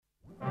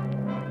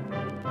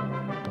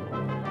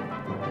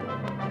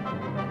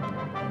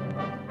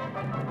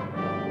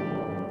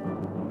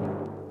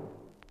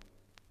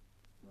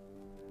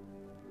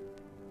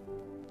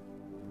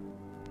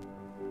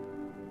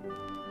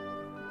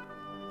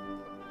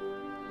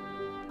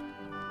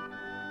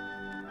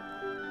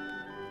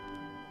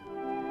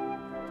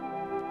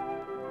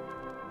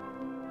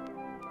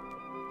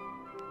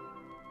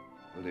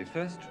the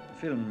first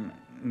film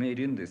made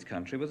in this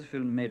country was a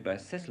film made by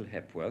Cecil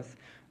Hepworth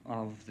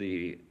of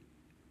the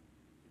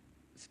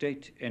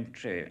state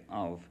entry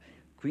of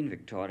Queen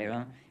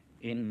Victoria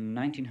in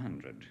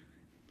 1900.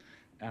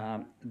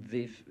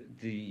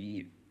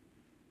 The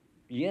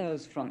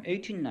years from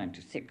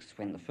 1896,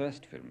 when the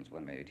first films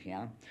were made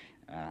here,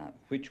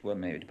 which were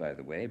made, by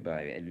the way,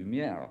 by a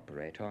Lumière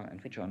operator,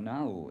 and which are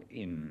now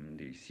in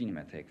the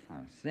Cinémathèque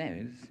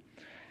Française,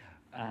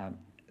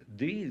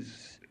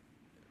 these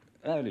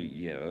early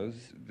years,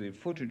 the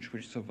footage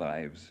which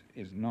survives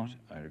is not,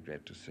 I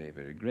regret to say,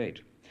 very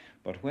great.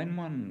 But when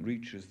one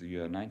reaches the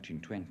year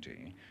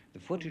 1920, the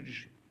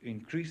footage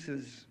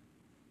increases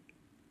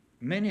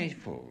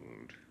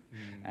many-fold.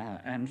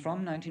 And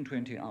from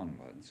 1920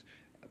 onwards,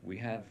 we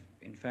have,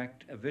 in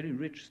fact, a very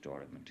rich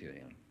store of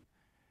material.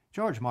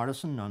 George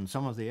Morrison on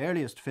some of the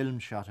earliest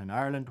films shot in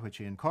Ireland, which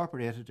he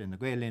incorporated in the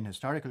Gael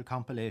historical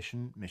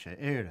compilation Misha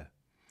Éire.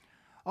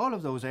 All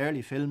of those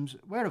early films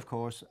were, of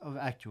course, of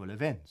actual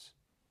events.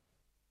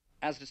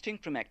 As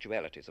distinct from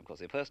actualities, of course,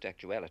 the first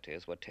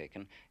actualities were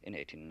taken in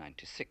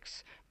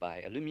 1896 by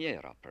a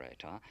Lumière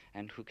operator,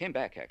 and who came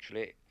back,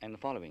 actually, in the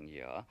following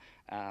year,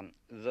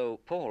 though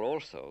Paul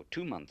also,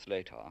 2 months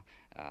later,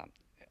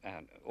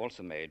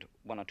 also made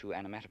 1 or 2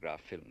 animatograph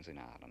films in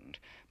Ireland.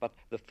 But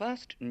the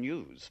first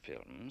news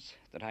films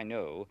that I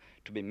know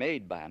to be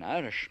made by an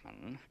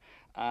Irishman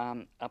are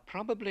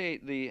probably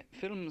the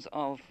films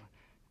of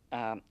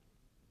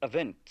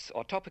events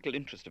or topical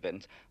interest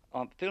events,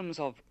 films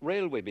of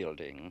railway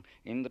building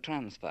in the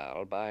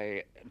Transvaal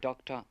by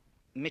Dr.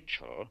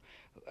 Mitchell,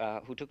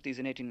 who took these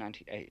in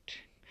 1898.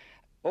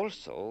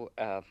 Also,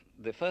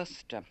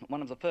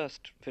 one of the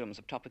first films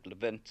of topical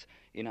events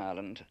in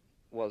Ireland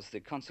was the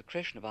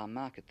consecration of our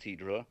Mar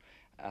Cathedral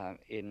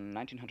in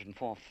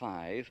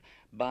 1904-5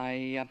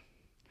 by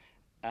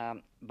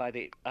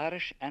the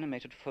Irish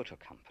Animated Photo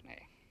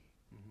Company.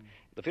 Mm-hmm.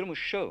 The film was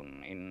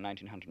shown in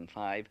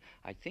 1905.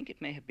 I think it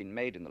may have been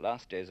made in the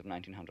last days of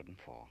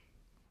 1904.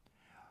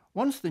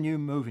 Once the new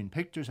moving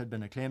pictures had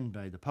been acclaimed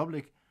by the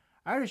public,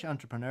 Irish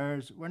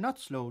entrepreneurs were not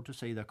slow to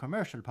see their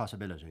commercial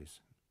possibilities.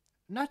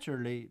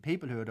 Naturally,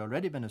 people who had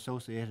already been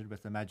associated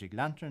with the Magic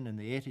Lantern in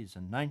the 80s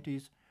and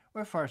 90s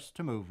were first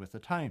to move with the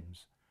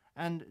times,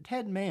 and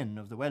Ted Main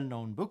of the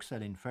well-known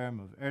book-selling firm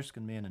of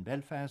Erskine, Main in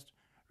Belfast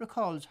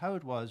recalls how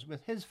it was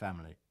with his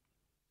family.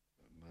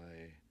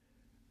 My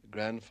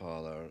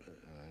grandfather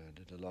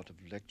did a lot of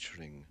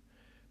lecturing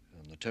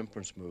on the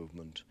temperance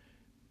movement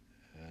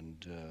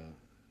and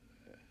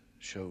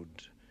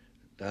showed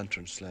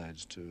lantern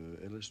slides to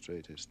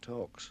illustrate his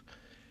talks.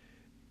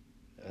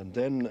 And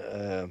then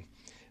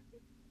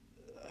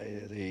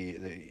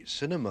the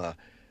cinema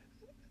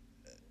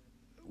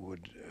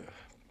would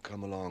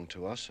come along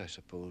to us, I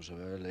suppose,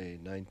 of early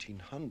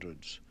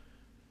 1900s.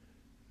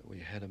 We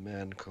had a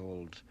man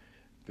called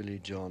Billy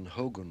John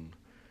Hogan,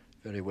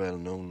 very well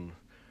known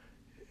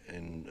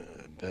in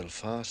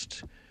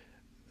Belfast,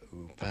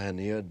 who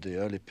pioneered the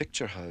early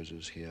picture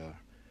houses here.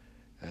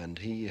 And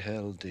he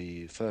held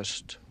the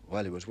first,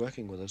 while he was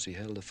working with us, he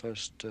held the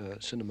first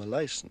cinema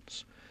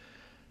license.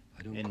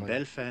 In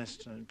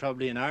Belfast,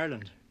 probably in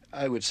Ireland?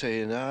 I would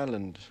say in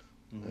Ireland.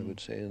 Mm-hmm. I would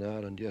say in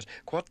Ireland, yes.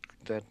 What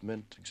that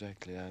meant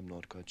exactly, I'm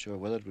not quite sure.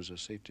 Whether it was a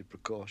safety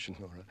precaution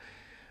or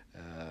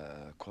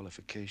a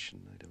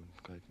qualification, I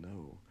don't quite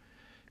know.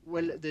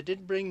 Well, they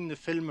did bring the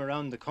film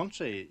around the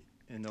country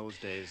in those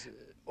days.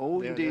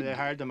 Oh, indeed. They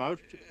hired them out,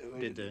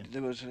 did they?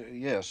 There was,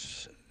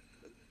 yes.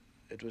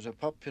 It was a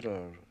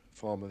popular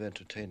form of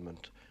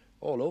entertainment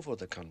all over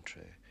the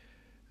country.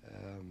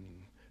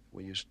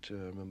 We used to,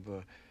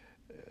 remember,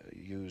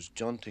 use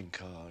jaunting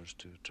cars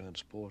to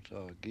transport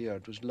our gear.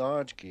 It was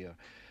large gear.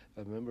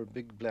 I remember a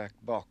big black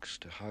box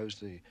to house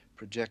the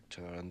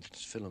projector and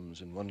its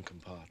films in one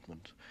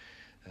compartment,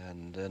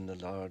 and then the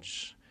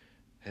large,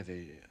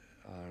 heavy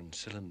iron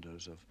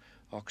cylinders of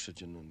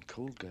oxygen and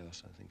coal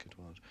gas, I think it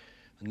was.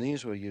 And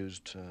these were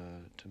used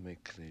to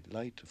make the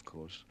light, of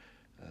course,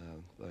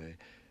 by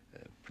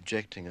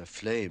projecting a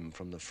flame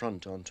from the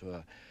front onto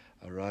a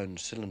round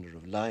cylinder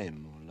of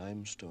lime or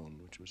limestone,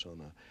 which was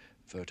on a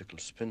vertical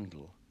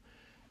spindle.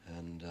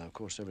 And of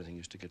course everything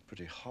used to get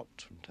pretty hot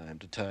from time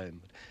to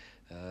time.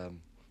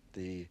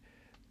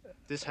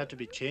 This had to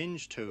be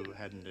changed too,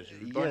 hadn't it?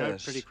 It burned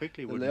out pretty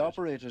quickly, wouldn't it? The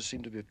operators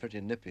seemed to be pretty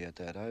nippy at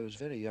that. I was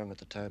very young at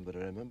the time, but I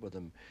remember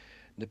them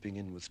nipping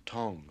in with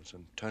tongs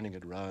and turning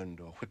it round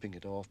or whipping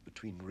it off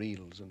between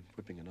reels and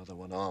whipping another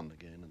one on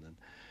again and then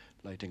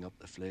lighting up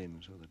the flame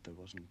so that there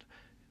wasn't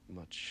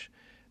much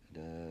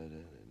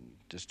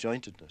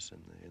disjointedness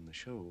in the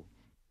show.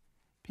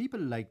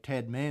 People like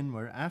Ted Main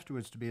were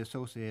afterwards to be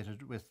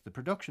associated with the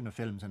production of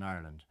films in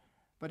Ireland,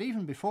 but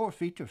even before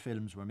feature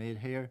films were made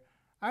here,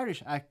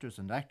 Irish actors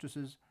and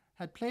actresses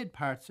had played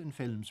parts in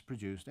films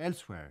produced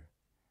elsewhere.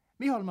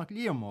 Micheál Mac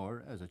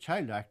Liammóir, as a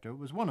child actor,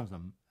 was one of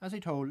them, as he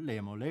told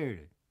Liam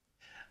O'Leary.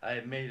 I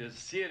made a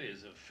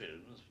series of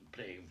films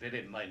playing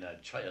very minor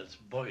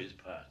boys'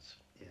 parts.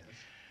 Yes.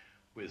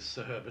 With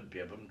Sir Herbert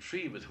Beerbohm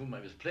Tree, with whom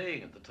I was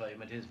playing at the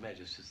time at His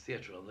Majesty's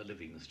Theatre on the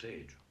living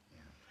stage.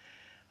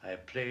 I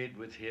played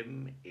with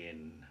him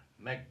in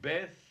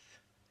Macbeth,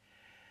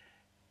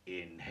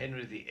 in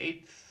Henry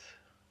VIII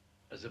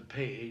as a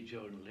page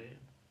only,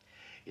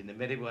 in The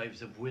Merry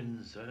Wives of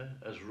Windsor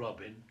as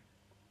Robin,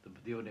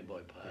 the only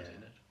boy part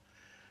in it.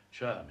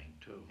 Charming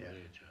too,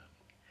 very charming.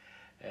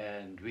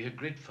 And we had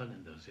great fun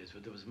in those days,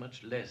 but there was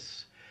much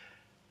less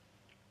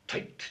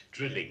tight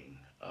drilling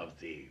of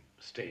the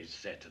stage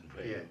set and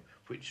where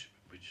which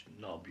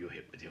knob you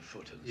hit with your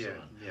foot and so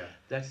on.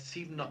 That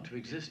seemed not to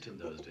exist in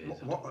those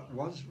days.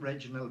 Was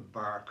Reginald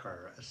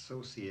Barker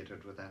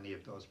associated with any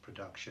of those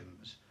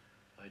productions?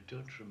 I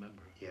don't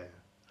remember. Yeah.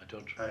 I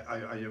don't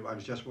remember. I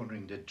was just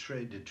wondering, did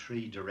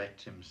Tree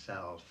direct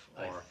himself?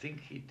 Or? I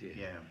think he did.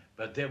 Yeah.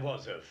 But there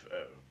was a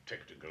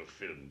technical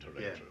film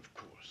director, of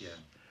course. Yeah.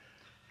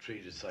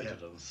 Tree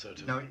decided on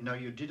certain... Now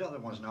you did other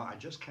ones. Now I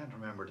just can't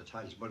remember the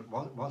titles, but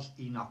was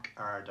Enoch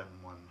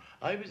Arden one?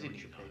 I was in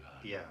Enoch Arden.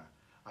 Yeah.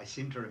 I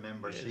seem to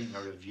remember seeing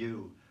a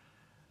review.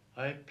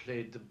 I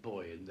played the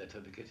boy in that,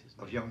 I forget his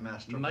name. Of Young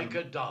Master...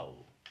 Micah Dow.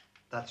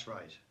 That's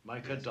right.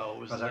 Micah Dow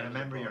was... Because I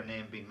remember your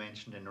name being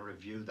mentioned in a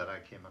review that I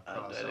came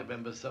across. And I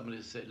remember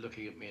somebody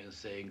looking at me and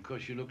saying, "Of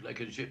course, you look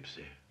like a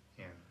gypsy."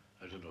 Yeah.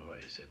 I don't know why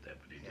he said that,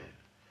 but he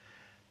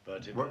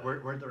did. But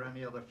were there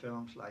any other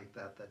films like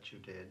that you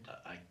did?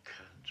 I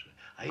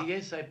can't.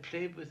 Yes, I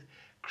played with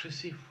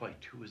Chrissy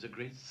White, who was a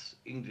great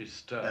English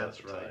star.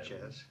 That's right.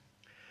 Yes.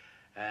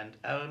 And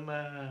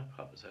Alma,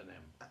 what was her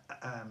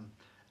name?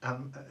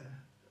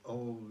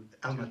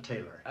 Alma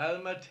Taylor.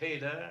 Alma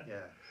Taylor.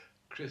 Yeah.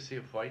 Chrissy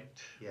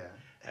White. Yeah.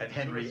 And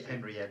Henry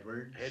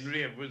Edwards.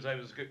 Henry Edwards. I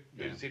was going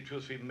to say 2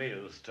 or 3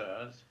 male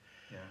stars.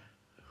 Yeah.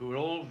 Who were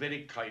all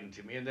very kind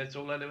to me, and that's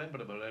all I remember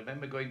about it. I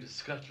remember going to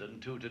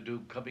Scotland too to do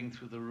Coming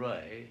Through the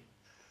Rye.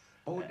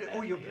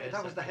 Yes,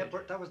 that was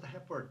the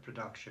Hepworth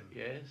production.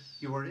 Yes.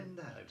 You were in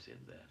that. I was in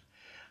that.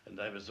 And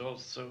I was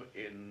also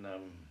in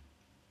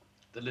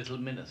The Little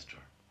Minister.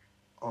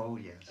 Oh,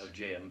 yes. Of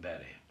J.M.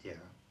 Barrie. Yeah.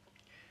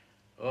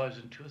 Oh, I was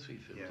in 2 or 3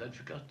 films. I'd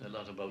forgotten a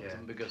lot about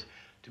them because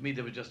to me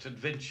they were just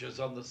adventures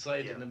on the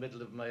side in the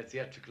middle of my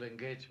theatrical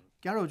engagement.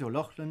 Garrod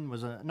O'Loughlin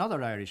was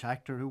another Irish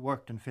actor who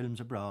worked in films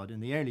abroad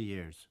in the early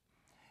years.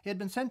 He had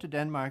been sent to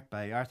Denmark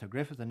by Arthur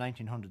Griffith in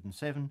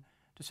 1907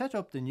 to set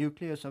up the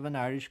nucleus of an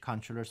Irish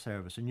consular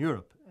service in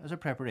Europe as a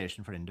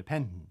preparation for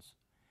independence.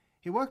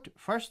 He worked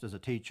first as a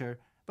teacher,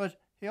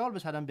 but he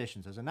always had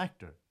ambitions as an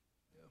actor.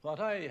 What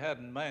I had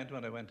in mind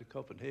when I went to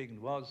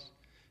Copenhagen was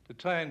to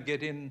try and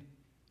get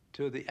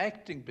into the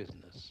acting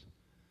business,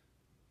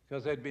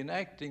 because I'd been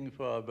acting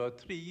for about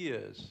 3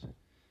 years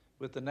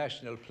with the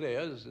National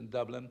Players in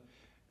Dublin,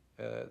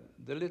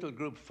 the little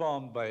group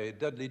formed by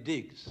Dudley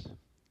Diggs.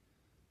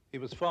 He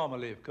was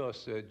formerly, of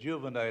course, a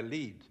juvenile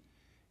lead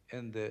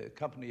in the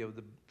company of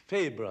the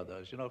Fay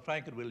brothers,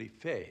 Frank and Willie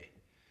Fay,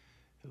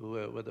 who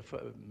were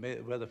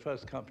the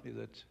first company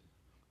that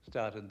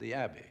started the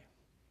Abbey.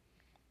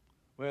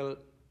 Well,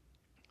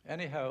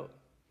 anyhow,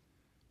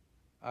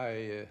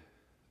 I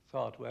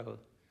thought, well,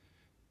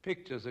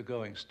 pictures are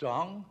going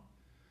strong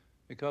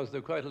because there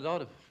are quite a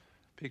lot of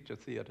picture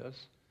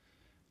theatres.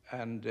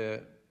 And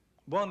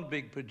one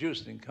big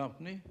producing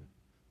company,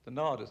 the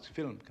Nordisk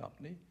Film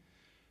Company,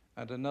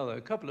 and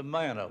a couple of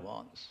minor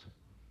ones.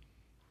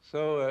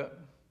 So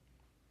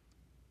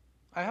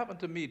I happened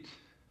to meet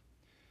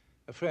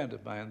a friend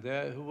of mine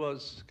there who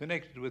was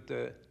connected with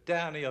the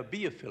Dania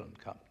Beer Film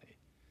Company.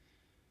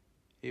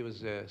 He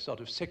was a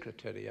sort of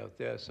secretary out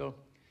there, so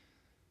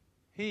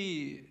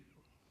he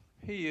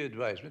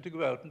advised me to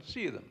go out and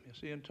see them,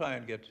 and try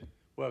and get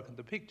work in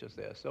the pictures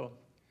there. So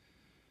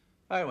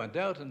I went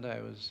out and I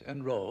was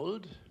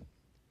enrolled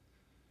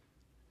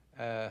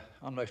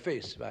on my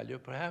face value,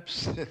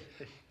 perhaps.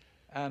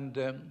 And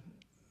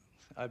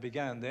I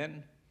began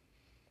then.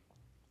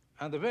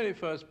 And the very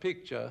first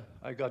picture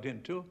I got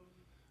into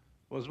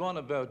was one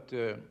about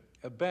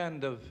a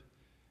band of,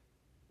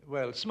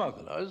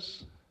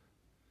 smugglers,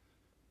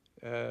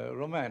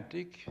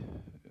 romantic,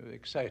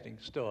 exciting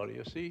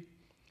story,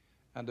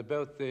 and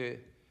about the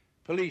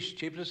police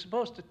chief. It was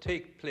supposed to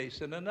take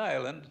place in an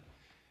island,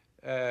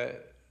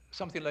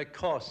 something like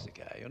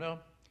Corsica,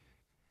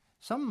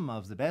 Some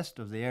of the best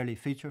of the early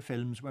feature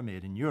films were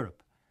made in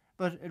Europe,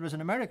 but it was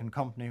an American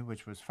company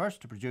which was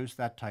first to produce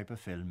that type of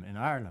film in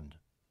Ireland.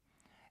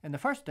 In the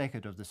first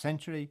decade of the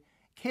century,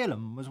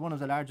 Calum was one of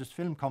the largest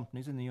film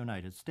companies in the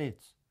United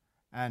States,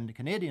 and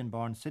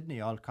Canadian-born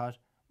Sidney Olcott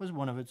was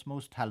one of its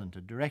most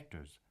talented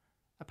directors,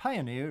 a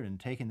pioneer in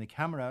taking the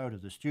camera out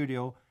of the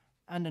studio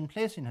and in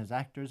placing his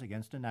actors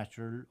against a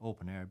natural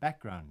open-air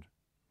background.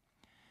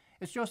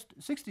 It's just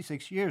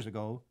 66 years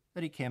ago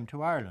that he came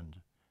to Ireland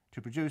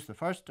to produce the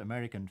first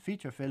American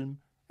feature film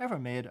ever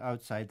made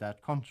outside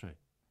that country.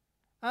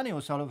 Annie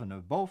O'Sullivan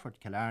of Beaufort,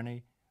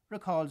 Killarney,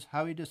 recalls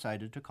how he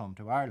decided to come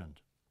to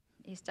Ireland.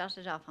 He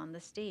started off on the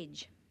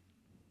stage,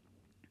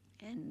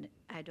 and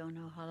I don't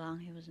know how long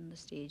he was on the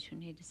stage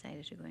when he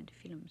decided to go into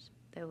films.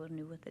 They were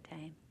new at the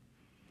time.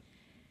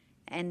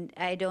 And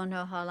I don't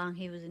know how long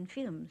he was in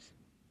films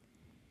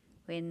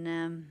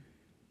when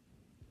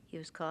he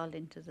was called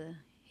into the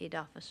head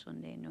office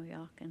one day in New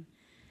York, and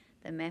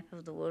the map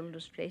of the world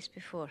was placed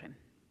before him.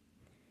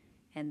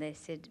 And they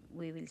said,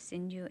 we will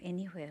send you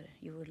anywhere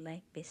you would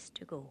like best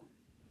to go.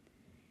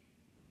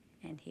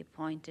 And he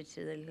pointed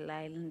to the little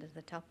island at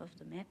the top of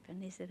the map,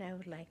 and he said, I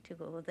would like to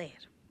go there.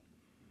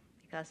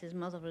 Because his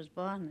mother was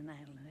born in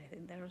Ireland, I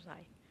think, there was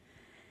I.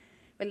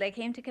 Well, they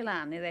came to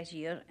Killarney that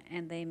year,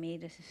 and they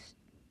made a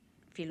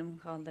film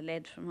called The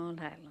Lead from Old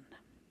Ireland.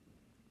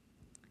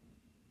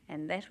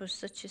 And that was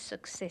such a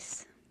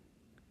success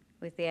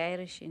with the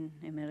Irish in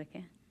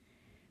America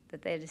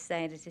that they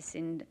decided to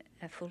send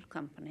a full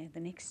company the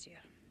next year.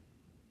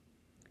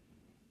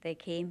 They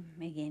came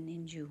again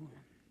in June,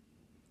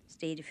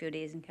 stayed a few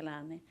days in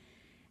Killarney,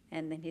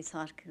 and then he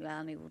thought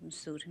Killarney wouldn't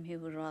suit him. He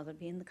would rather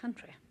be in the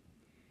country.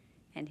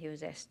 And he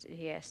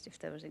asked if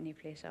there was any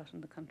place out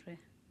in the country.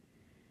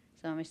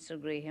 So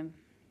Mr. Graham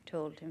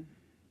told him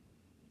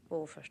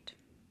Beaufort.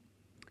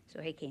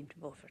 So he came to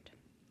Beaufort.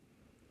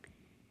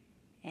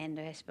 And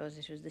I suppose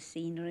it was the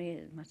scenery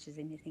as much as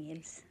anything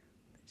else.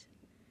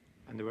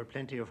 And there were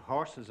plenty of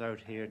horses out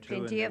here too,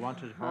 Plenty and they of,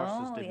 wanted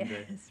horses, didn't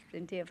yes, they?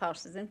 plenty of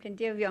horses and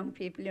plenty of young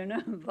people, you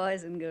know,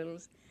 boys and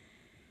girls.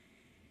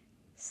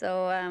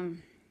 So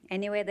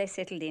anyway, they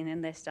settled in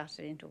and they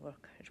started into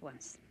work at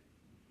once.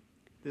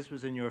 This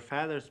was in your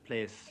father's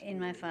place? In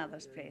my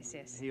father's place,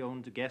 yes. He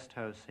owned a guest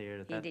house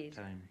here at that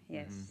time?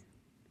 Yes. Mm-hmm.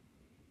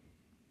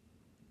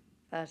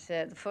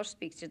 But the first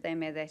picture they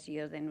made that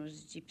year then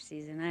was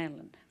Gypsies in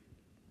Ireland.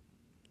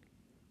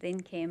 Then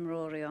came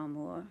Rory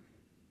O'Moore,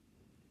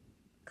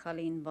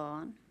 Colleen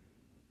Vaughan,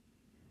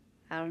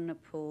 Arna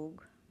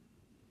Pogue,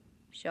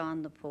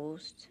 Sean the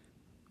Post,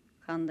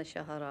 Conda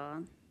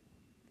Shaharan,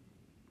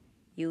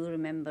 You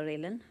Remember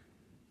Ellen,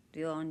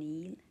 the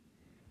O'Neill,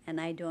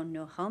 and I don't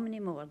know how many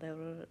more. There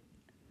were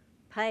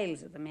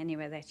piles of them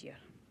anyway that year.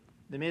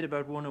 They made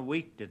about one a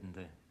week, didn't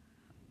they?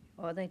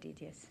 Oh, they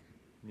did, yes.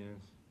 Yes.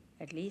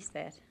 At least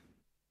that.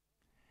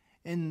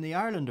 In the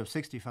Ireland of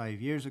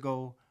 65 years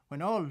ago,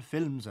 when all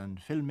films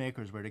and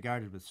filmmakers were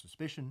regarded with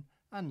suspicion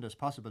and as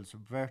possible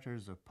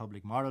subverters of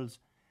public morals,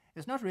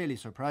 it's not really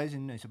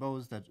surprising, I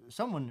suppose, that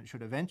someone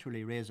should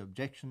eventually raise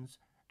objections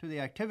to the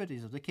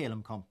activities of the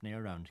Calum Company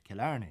around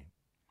Killarney.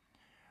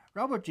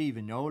 Robert G.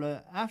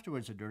 Vignola,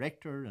 afterwards a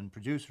director and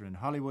producer in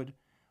Hollywood,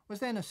 was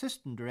then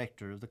assistant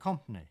director of the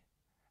company,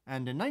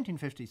 and in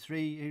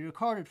 1953 he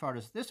recorded for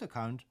us this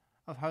account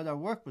of how their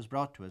work was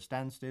brought to a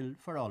standstill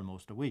for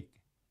almost a week.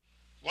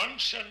 One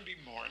Sunday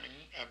morning,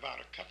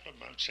 about a couple of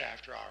months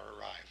after our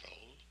arrival,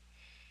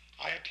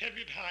 I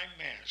attended High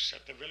Mass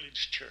at the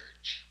village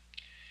church.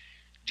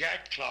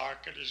 Jack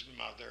Clark and his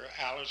mother,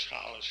 Alice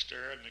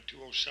Hollister, and the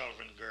two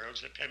O'Sullivan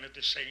girls attended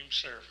the same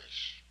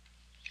service.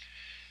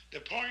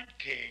 The point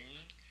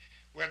came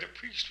where the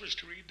priest was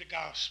to read the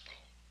gospel.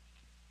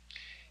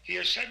 He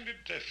ascended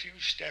the few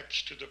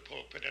steps to the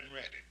pulpit and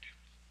read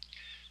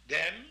it.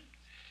 Then,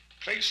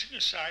 placing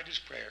aside his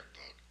prayer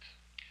book,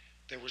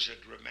 there was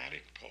a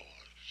dramatic pause.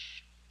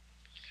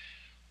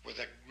 With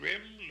a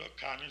grim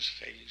look on his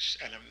face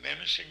and a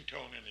menacing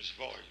tone in his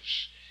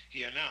voice,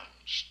 he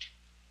announced,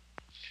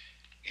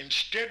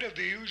 "Instead of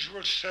the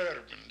usual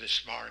sermon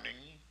this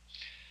morning,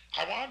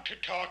 I want to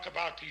talk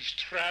about these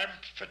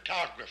tramp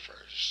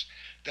photographers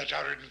that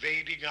are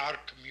invading our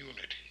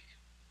community."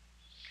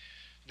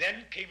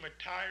 Then came a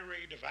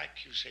tirade of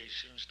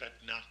accusations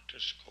that knocked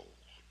us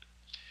cold.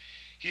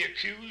 He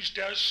accused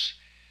us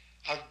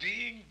of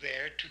being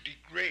there to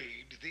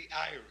degrade the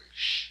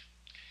Irish,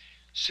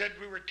 said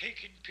we were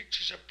taking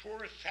pictures of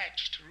poor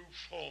thatched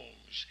roof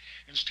homes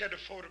instead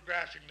of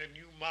photographing the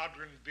new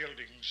modern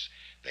buildings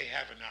they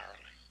have in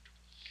Ireland.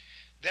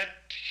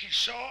 That he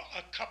saw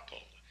a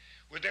couple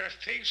with their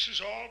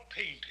faces all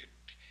painted,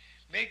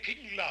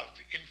 making love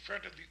in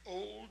front of the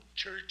old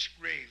church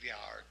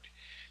graveyard,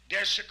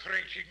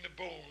 desecrating the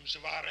bones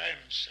of our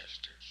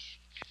ancestors.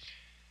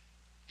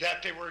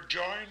 That they were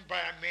joined by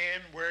a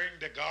man wearing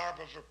the garb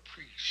of a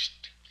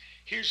priest.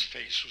 His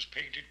face was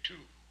painted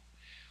too,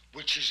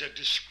 which is a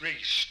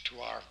disgrace to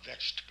our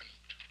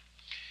vestment.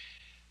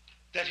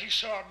 That he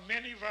saw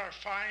many of our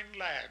fine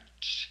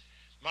lads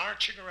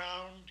marching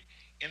around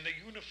in the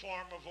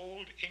uniform of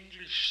old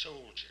English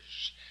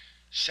soldiers,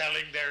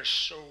 selling their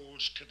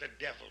souls to the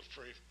devil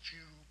for a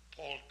few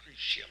paltry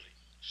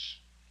shillings.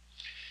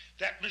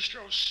 That Mr.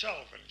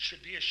 O'Sullivan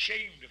should be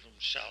ashamed of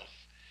himself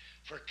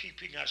for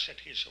keeping us at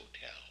his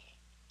hotel.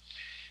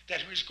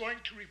 That he was going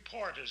to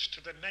report us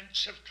to the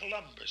Knights of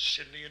Columbus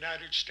in the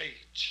United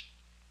States.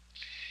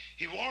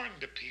 He warned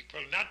the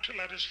people not to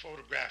let us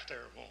photograph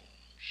their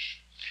homes,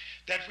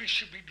 that we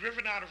should be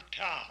driven out of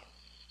town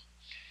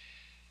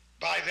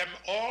by them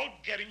all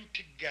getting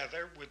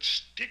together with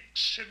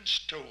sticks and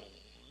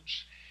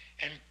stones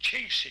and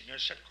chasing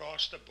us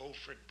across the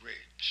Beaufort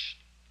Bridge.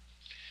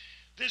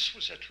 This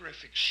was a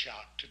terrific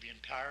shock to the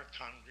entire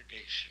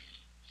congregation,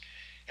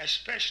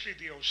 especially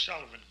the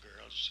O'Sullivan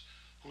girls,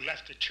 who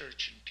left the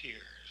church in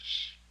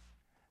tears.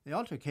 The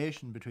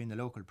altercation between the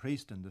local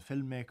priest and the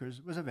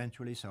filmmakers was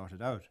eventually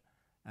sorted out,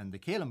 and the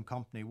Calum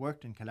Company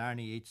worked in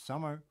Killarney each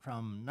summer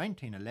from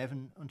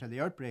 1911 until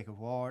the outbreak of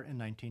war in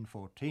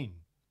 1914.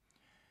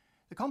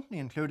 The company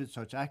included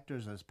such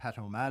actors as Pat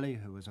O'Malley,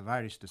 who was of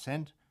Irish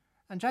descent,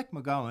 and Jack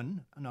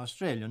McGowan, an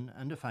Australian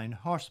and a fine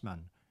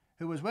horseman,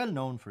 who was well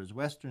known for his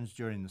westerns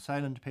during the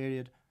silent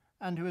period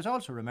and who is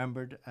also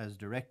remembered as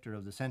director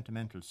of the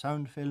sentimental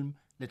sound film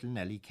Little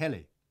Nellie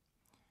Kelly.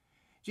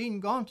 Jean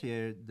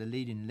Gauntier, the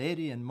leading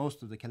lady in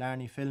most of the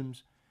Killarney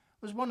films,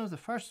 was one of the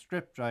first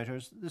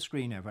scriptwriters the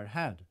screen ever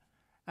had,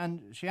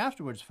 and she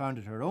afterwards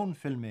founded her own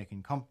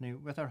filmmaking company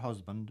with her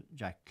husband,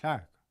 Jack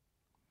Clark.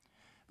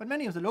 But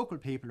many of the local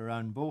people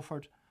around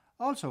Beaufort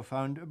also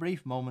found a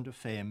brief moment of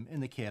fame in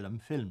the Calum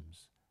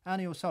films.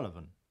 Annie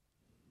O'Sullivan.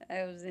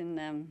 I was in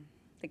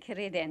the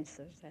Kerry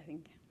Dancers, I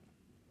think.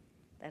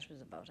 That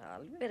was about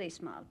all. Very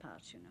small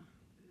parts, you know.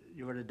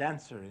 You were a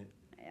dancer in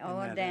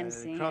that,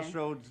 dancing.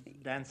 Crossroads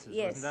dances,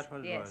 yes, wasn't that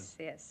what it was?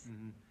 Yes.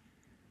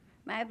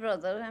 My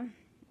brother,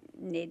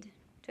 Ned,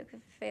 took a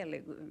fairly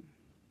good,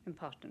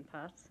 important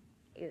part.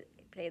 He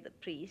played the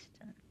priest.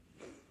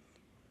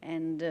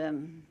 And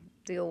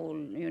the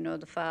old,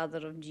 the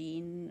father of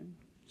Jean and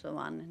so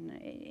on.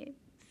 And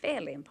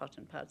fairly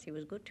important parts. He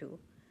was good too.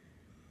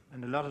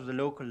 And a lot of the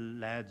local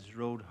lads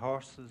rode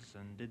horses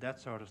and did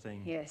that sort of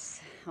thing.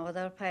 Yes. Oh,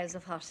 there were piles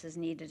of horses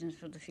needed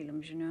for the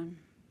films, you know.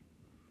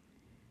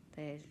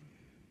 They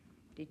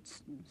did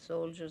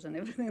soldiers and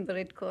everything, the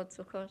red coats,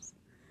 of course,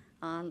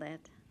 all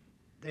that.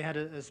 They had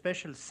a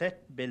special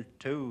set built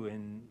too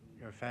in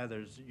your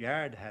father's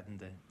yard, hadn't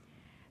they?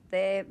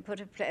 They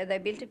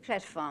built a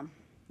platform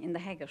in the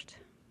Haggart,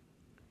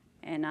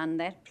 and on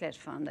that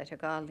platform they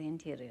took all the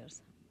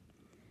interiors,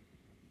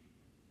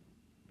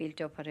 built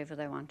up whatever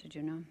they wanted,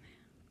 you know,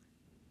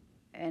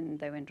 and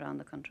they went round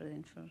the country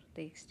then for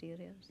the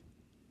exteriors.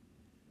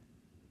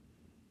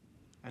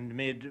 And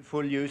made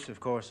full use, of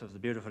course, of the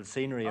beautiful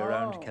scenery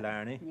around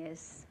Killarney.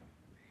 Yes.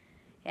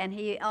 And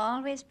he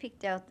always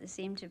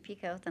seemed to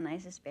pick out the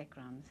nicest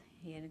backgrounds.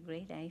 He had a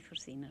great eye for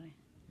scenery.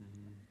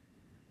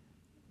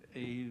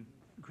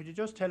 Could you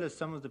just tell us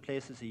some of the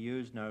places he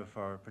used now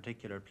for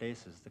particular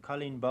places? The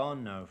Colleen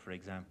Bawn now, for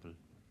example.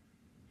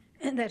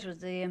 And that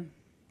was the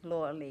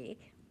lower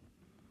lake.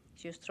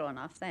 She was thrown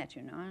off that,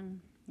 you know, and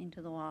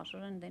into the water,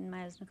 and then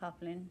Miles and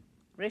Coughlin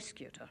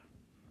rescued her.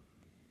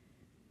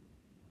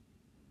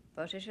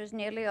 But it was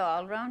nearly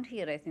all round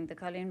here, I think, the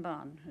Colleen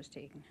Bawn was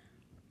taken.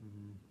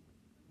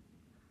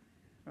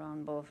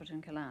 Round Beaufort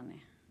and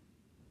Killarney.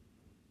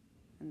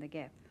 And the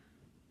Gap.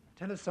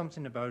 Tell us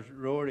something about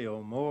Rory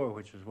O'Moore,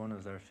 which was one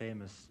of their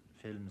famous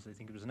films. I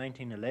think it was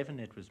 1911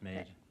 it was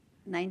made.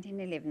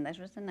 1911, that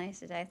was the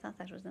nicest, I thought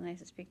that was the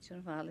nicest picture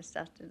of all. It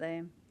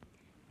started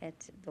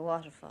at the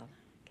waterfall,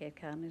 Cape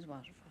Carney's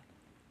waterfall.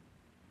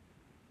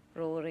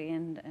 Rory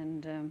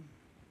and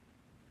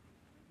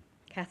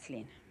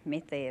Kathleen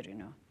met there, you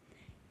know.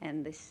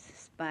 And this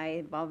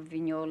spy, Bob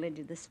Vignola,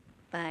 did the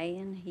spy,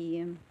 and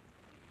he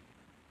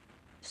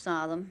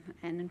saw them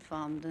and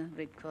informed the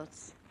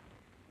redcoats.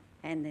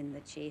 And then the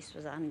chase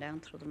was on down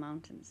through the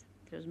mountains.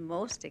 It was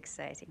most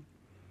exciting.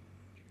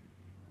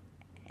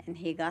 And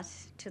he got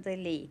to the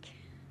lake,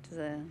 to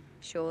the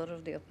shore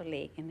of the upper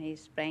lake, and he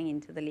sprang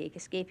into the lake,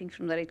 escaping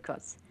from the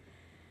redcoats.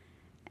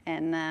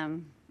 And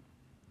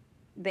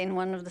then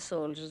one of the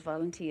soldiers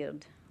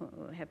volunteered,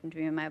 who happened to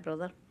be my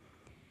brother,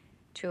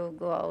 to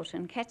go out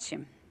and catch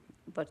him.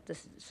 But the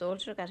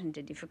soldier got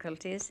into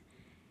difficulties,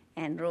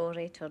 and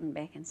Rory turned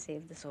back and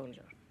saved the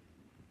soldier.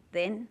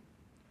 Then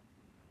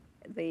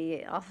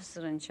the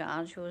officer in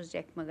charge, who was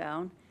Jack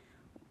McGowan,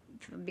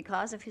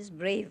 because of his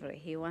bravery,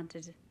 he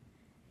wanted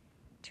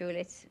to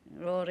let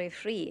Rory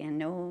free, and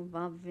no,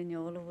 Bob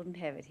Vignola wouldn't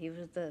have it. He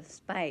was the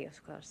spy,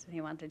 of course, and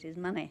he wanted his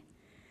money.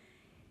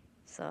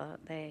 So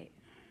they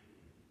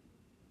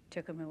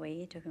took him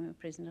away, took him a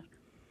prisoner,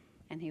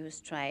 and he was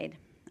tried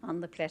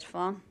on the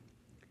platform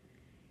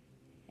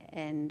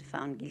and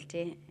found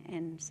guilty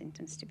and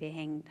sentenced to be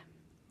hanged.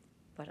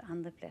 But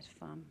on the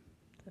platform,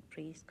 the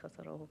priest cut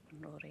the rope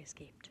and Rory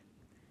escaped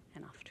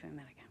and off to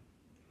America.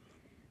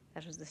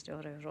 That was the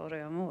story of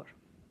Rory O'Moore.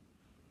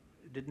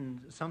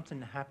 Didn't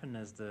something happen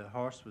as the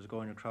horse was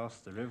going across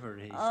the river?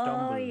 He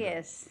stumbled. Oh,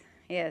 yes,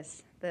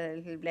 the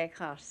little black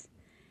horse.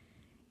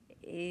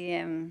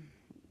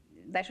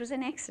 That was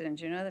an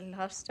accident, you know. The little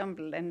horse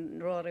stumbled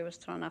and Rory was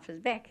thrown off his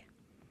back.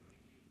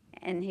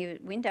 And he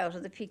went out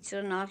of the picture,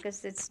 and Olcott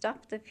said,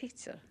 "Stop the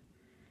picture."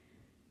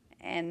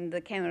 And the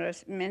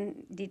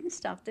cameraman didn't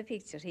stop the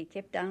picture. He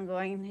kept on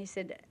going, and he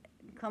said,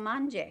 "Come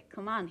on, Jack,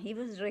 come on." He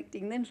was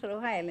directing then for a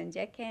while, and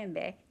Jack came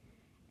back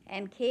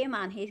and came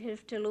on. He'd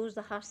have to lose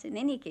the horse in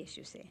any case,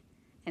 you see.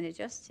 And it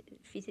just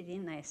fitted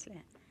in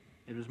nicely.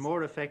 It was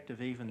more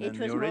effective even than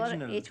the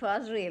original. It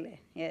was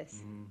really,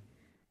 yes.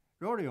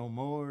 Rory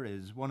O'Moore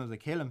is one of the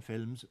Calum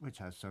films which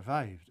has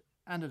survived,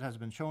 and it has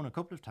been shown a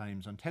couple of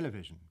times on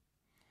television.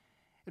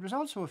 It was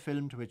also a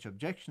film to which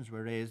objections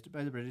were raised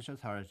by the British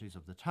authorities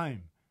of the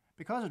time,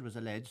 because it was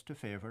alleged to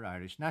favour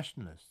Irish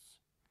nationalists.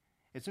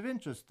 It's of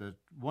interest that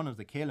one of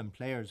the Calum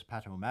players,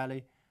 Pat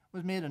O'Malley,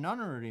 was made an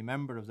honorary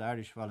member of the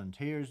Irish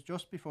Volunteers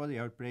just before the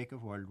outbreak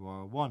of World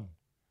War I.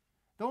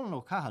 Donal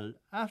O'Cahal,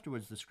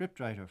 afterwards the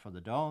scriptwriter for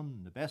The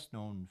Dawn, the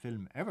best-known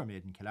film ever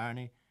made in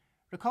Killarney,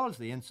 recalls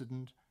the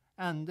incident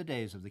and the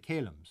days of the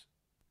Calums.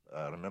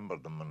 I remember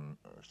them on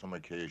some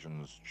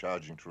occasions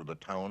charging through the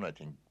town, I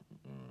think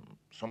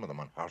some of them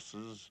on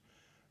horses,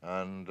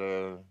 and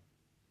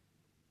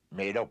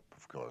made up,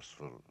 of course,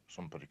 for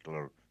some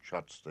particular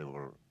shots they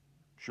were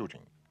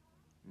shooting.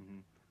 Mm-hmm.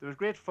 There was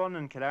great fun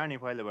in Killarney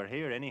while they were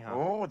here, anyhow.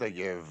 Oh, they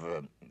gave,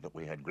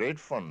 we had great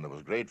fun. There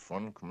was great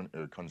fun,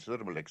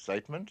 considerable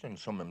excitement, and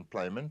some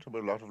employment.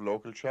 There were a lot of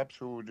local chaps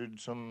who did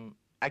some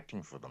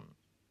acting for them.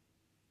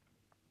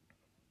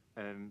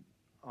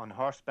 On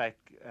horseback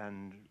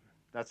and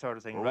that sort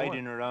of thing, oh,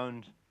 riding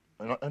around.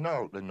 In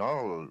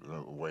all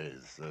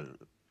ways,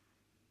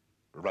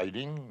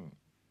 riding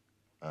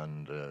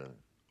and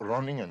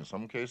running in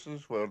some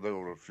cases where they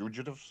were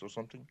fugitives or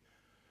something.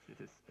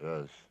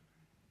 Yes.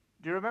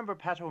 Do you remember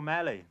Pat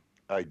O'Malley?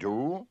 I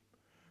do,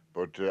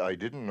 but I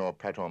didn't know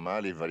Pat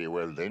O'Malley very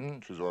well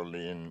then. It was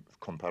only in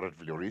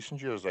comparatively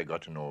recent years I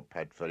got to know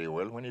Pat very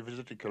well when he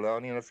visited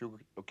Killarney on a few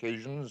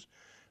occasions,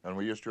 and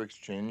we used to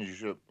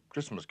exchange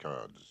Christmas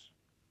cards.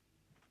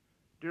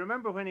 Do you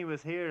remember when he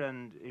was here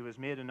and he was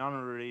made an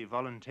honorary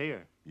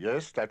volunteer?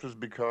 Yes, that was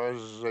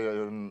because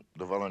the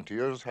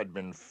volunteers had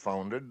been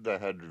founded. They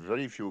had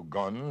very few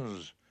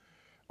guns,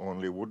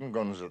 only wooden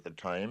guns at the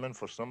time, and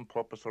for some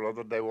purpose or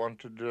other they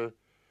wanted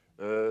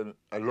a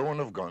loan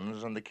of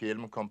guns, and the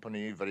Calum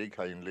Company very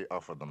kindly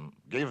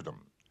gave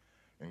them.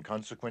 In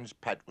consequence,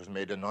 Pat was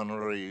made an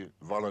honorary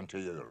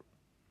volunteer.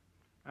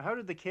 How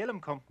did the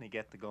Calum Company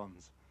get the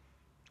guns?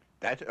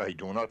 That I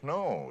do not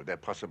know. They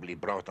possibly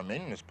brought them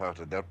in as part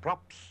of their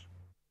props.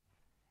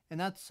 In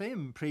that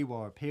same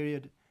pre-war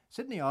period,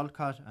 Sidney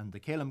Olcott and the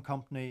Calum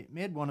Company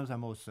made one of their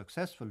most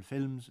successful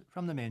films,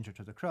 From the Manger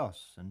to the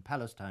Cross, in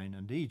Palestine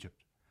and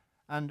Egypt.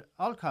 And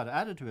Olcott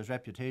added to his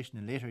reputation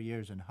in later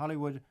years in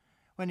Hollywood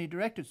when he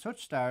directed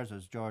such stars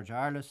as George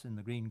Arliss in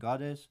The Green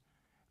Goddess,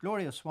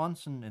 Gloria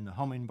Swanson in The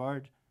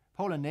Hummingbird,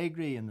 Paula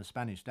Negri in The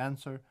Spanish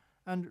Dancer,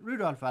 and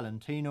Rudolph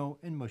Valentino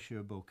in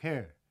Monsieur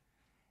Beaucaire.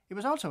 He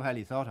was also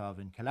highly thought of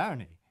in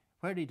Killarney,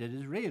 where he did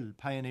his real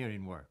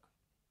pioneering work.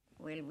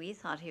 Well, we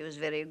thought he was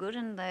very good,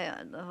 and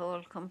the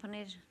whole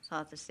company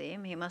thought the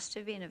same. He must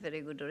have been a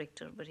very good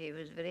director, but he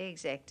was very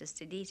exact as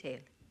to detail.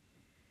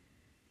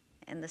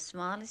 And the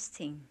smallest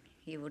thing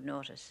he would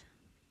notice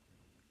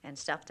and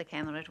stop the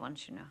camera at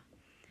once, you know.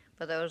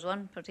 But there was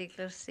one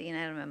particular scene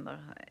I remember.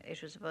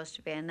 It was supposed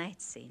to be a night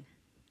scene,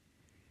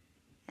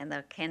 and there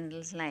were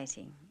candles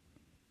lighting,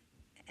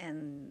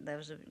 and there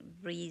was a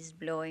breeze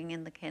blowing,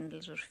 and the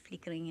candles were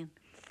flickering, and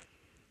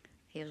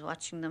he was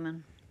watching them,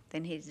 and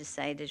then he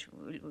decided,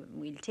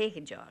 we'll take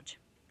it, George.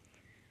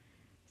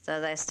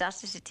 So they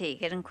started to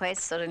take it, and quite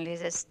suddenly he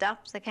said,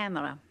 stop the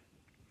camera.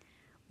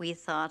 We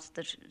thought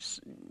that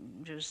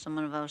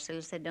someone of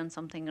ourselves had done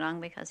something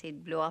wrong, because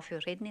he'd blow off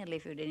your head nearly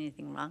if you did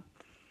anything wrong.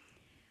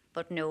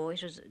 But no,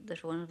 it was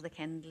that one of the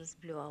candles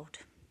blew out,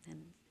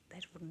 and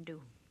that wouldn't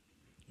do.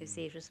 You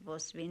see, it was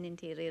supposed to be an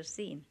interior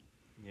scene.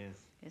 Yes.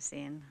 You see,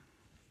 and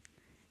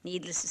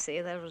needless to say,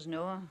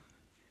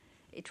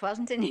 it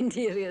wasn't an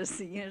interior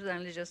scene, it was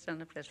only just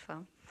on a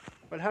platform.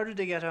 Well, how did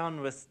they get on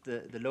with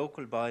the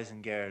local boys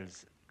and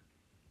girls?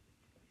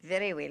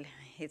 Very well.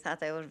 He thought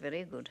they were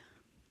very good.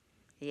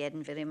 He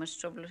hadn't very much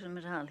trouble with them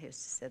at all. He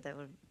used to say they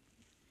were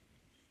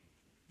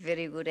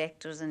very good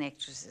actors and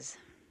actresses.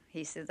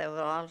 He said they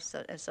were all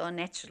so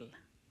natural.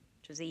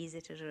 It was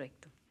easy to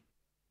direct them.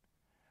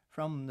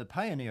 From the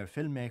pioneer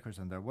filmmakers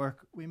and their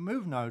work, we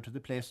move now to the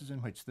places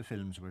in which the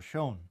films were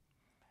shown.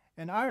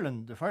 In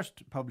Ireland, the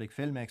first public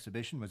film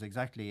exhibition was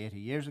exactly 80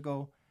 years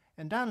ago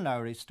in Dan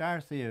Lowry's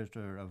Star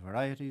Theatre of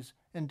Varieties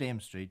in Dame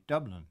Street,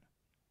 Dublin.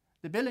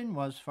 The billing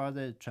was for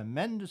the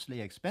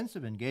tremendously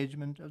expensive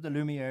engagement of the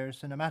Lumiere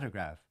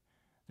cinematograph,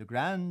 the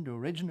grand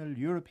original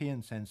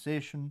European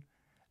sensation,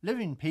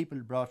 living people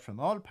brought from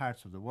all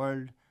parts of the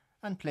world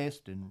and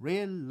placed in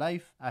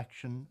real-life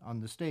action on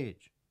the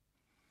stage.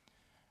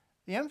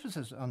 The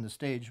emphasis on the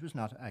stage was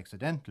not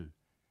accidental,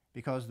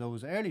 because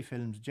those early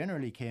films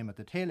generally came at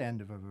the tail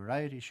end of a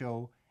variety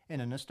show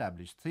in an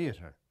established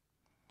theatre.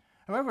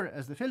 However,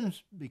 as the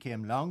films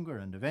became longer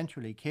and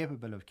eventually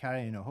capable of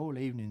carrying a whole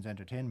evening's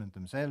entertainment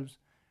themselves,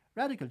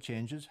 radical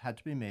changes had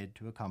to be made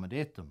to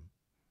accommodate them.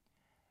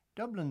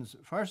 Dublin's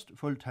first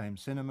full-time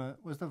cinema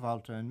was the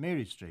Volta in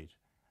Mary Street,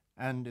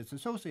 and its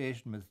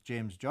association with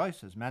James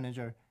Joyce as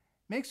manager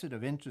makes it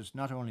of interest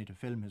not only to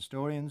film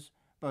historians,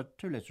 but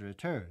to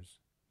littérateurs.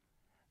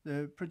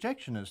 The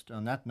projectionist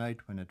on that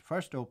night when it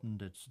first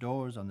opened its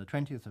doors on the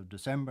 20th of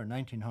December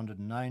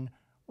 1909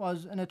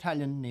 was an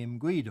Italian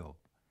named Guido.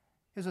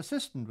 His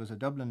assistant was a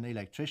Dublin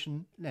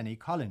electrician, Lenny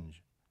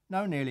Collinge,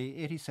 now nearly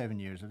 87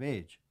 years of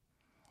age.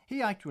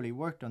 He actually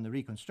worked on the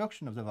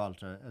reconstruction of the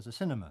Volta as a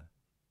cinema.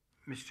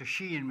 Mr.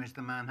 Sheehan was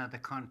the man who had the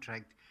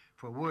contract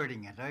for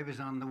wording it. I was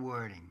on the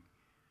wording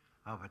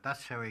of it.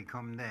 That's how I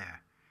come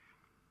there.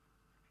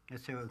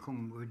 That's how I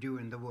come, we're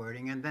doing the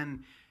wording. And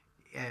then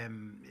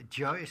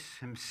Joyce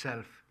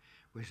himself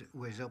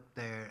was up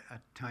there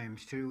at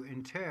times to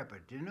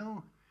interpret, you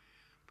know.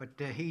 But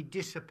he'd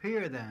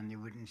disappear then, you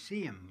wouldn't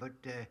see him. But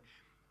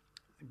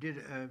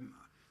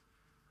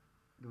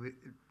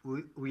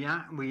we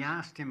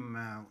asked him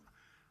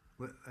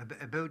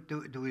about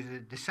there was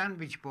the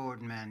sandwich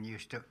board man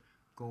used to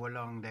go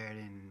along there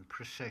in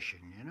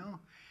procession, you know,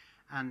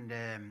 and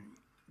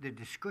the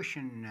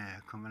discussion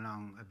come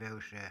along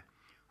about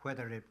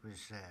whether it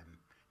was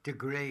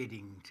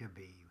degrading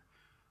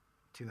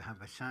to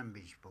have a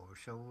sandwich board.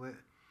 So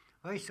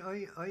I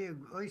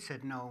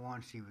said no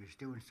once he was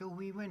doing. So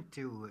we went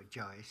to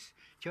Joyce.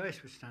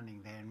 Joyce was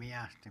standing there, and we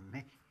asked him.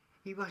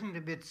 He wasn't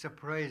a bit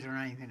surprised or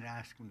anything to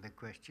ask him the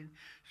question.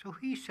 So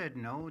he said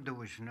no, there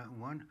was no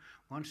one.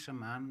 Once a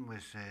man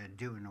was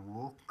doing a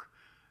walk,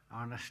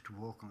 honest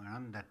walking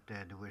on, that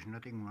there was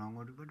nothing wrong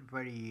with it, but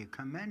very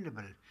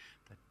commendable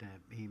that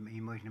he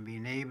mightn't have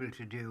been able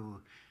to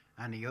do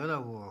any other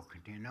work,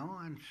 you know.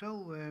 And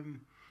so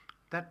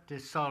that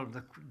solved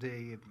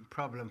the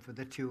problem for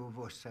the two of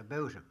us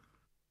about him.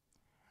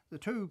 The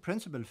two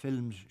principal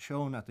films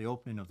shown at the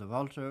opening of the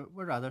Volta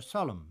were rather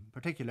solemn,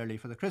 particularly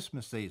for the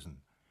Christmas season.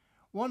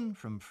 One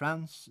from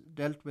France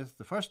dealt with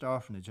the first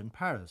orphanage in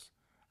Paris,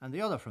 and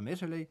the other from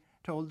Italy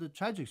told the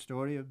tragic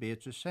story of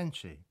Beatrice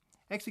Cenci,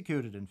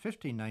 executed in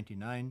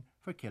 1599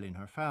 for killing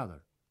her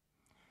father.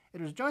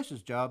 It was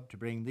Joyce's job to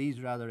bring these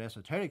rather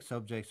esoteric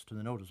subjects to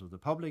the notice of the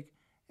public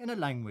in a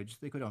language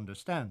they could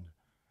understand,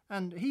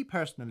 and he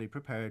personally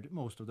prepared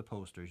most of the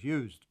posters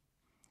used.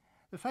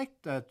 The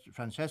fact that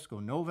Francesco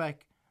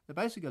Novak, the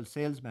bicycle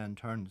salesman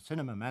turned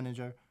cinema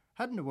manager,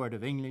 hadn't a word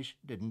of English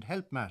didn't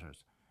help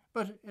matters,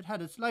 but it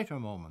had its lighter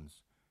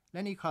moments.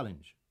 Lenny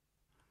Collins.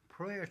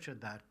 Prior to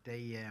that,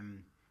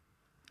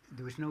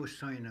 there was no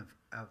sign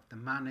of the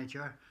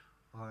manager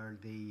or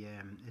the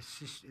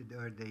assistant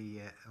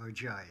or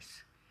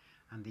Joyce,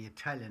 and the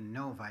Italian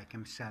Novak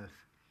himself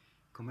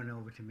coming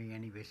over to me,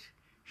 and he was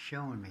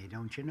showing me,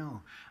 don't you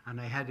know? And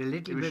I had a little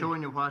bit. He was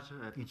showing you what?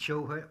 He'd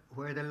show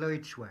where the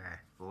lights were.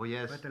 Oh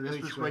yes,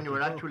 this was when you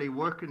were actually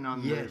working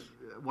on the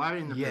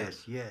wiring the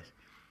place. Yes.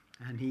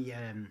 And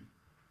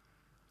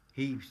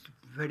he's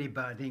very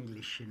bad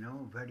English, you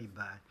know, very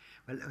bad.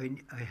 Well,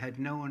 I had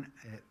known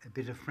a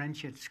bit of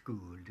French at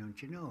school,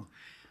 don't you know?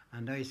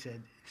 And I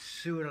said,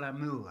 sur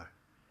l'amour.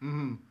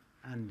 Mm-hmm.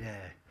 And,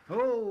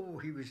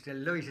 he was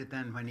delighted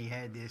then when he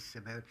heard this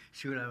about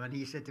sur l'amour. And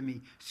he said to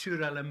me, sur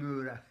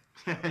l'amour,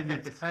 in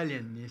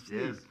Italian, you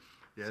see.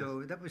 Yes.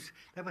 So that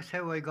was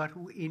how I got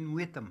in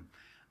with them.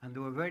 And they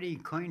were very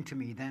kind to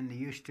me then. They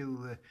used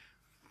to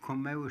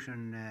come out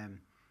and...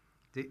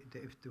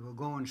 if they were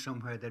going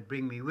somewhere, they'd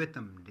bring me with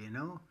them, do you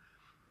know?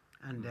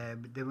 And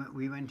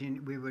we went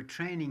in, we were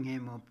training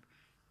him up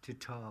to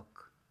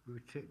talk. We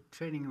were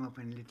training him up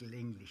in little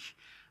English.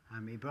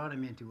 And we brought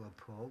him into a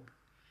pub,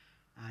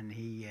 and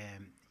he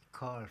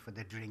called for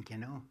the drink, you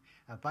know,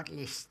 a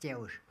bottle of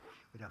stout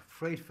with a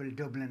frightful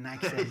Dublin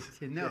accent,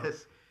 you know.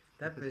 Yes.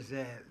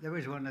 That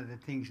was one of the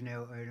things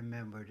now I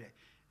remembered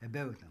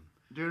about him.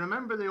 Do you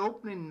remember the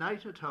opening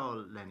night at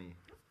all, Lenny?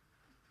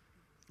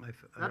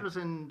 That was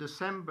in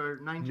December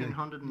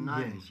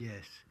 1909.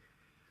 Yes.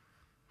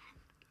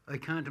 I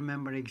can't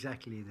remember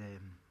exactly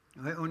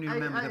I only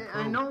remember the pub.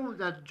 I know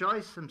that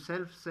Joyce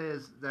himself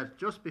says that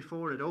just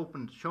before it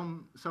opened,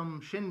 some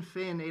Sinn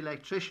Féin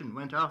electrician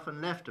went off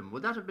and left him.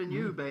 Would that have been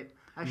you, babe?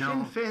 No.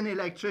 Sinn Féin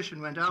electrician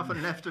went off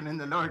and left him in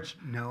the lurch.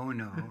 No.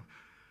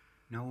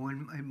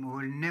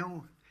 Well,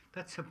 now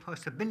that's a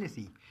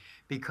possibility,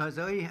 because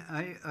I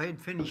had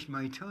finished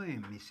my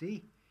time, you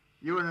see.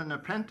 You were an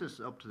apprentice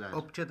up to that?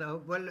 Up to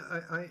that. Well,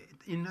 I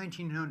in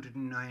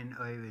 1909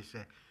 I was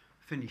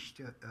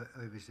finished.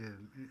 I was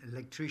an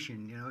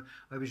electrician, you know.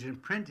 I was an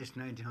apprentice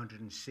in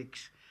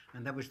 1906,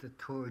 and that was the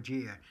third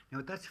year.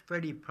 Now, that's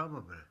very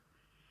probable.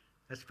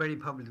 There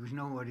was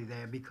nobody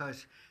there,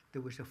 because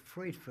there was a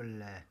frightful...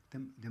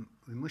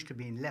 we must have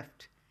been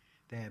left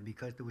there,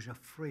 because there was a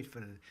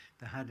frightful...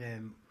 They had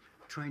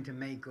trying to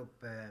make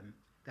up...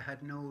 They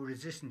had no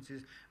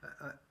resistances.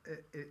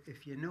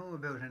 If you know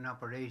about an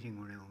operating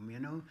room, you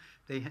know,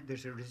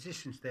 there's a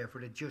resistance there for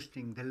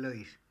adjusting the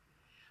light.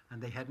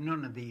 And they had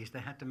none of these. They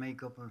had to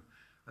make up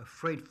a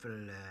frightful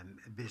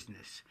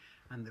business.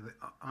 And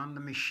on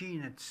the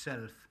machine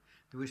itself,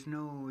 there was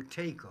no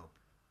take-up,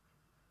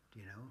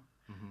 you know.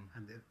 Mm-hmm.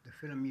 And the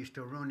film used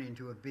to run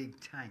into a big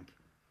tank.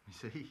 You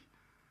see?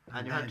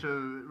 And you had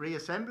to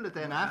reassemble it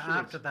then afterwards?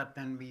 After that,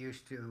 then we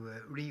used to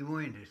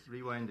rewind it.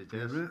 Rewind it,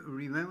 yes.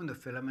 Rewound the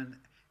film, and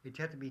it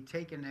had to be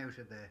taken out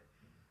of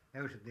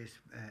this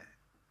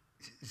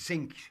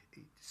zinc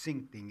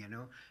thing, you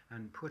know,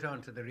 and put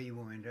onto the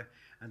rewinder,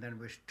 and then it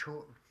was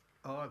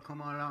all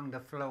come along the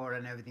floor,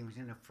 and everything was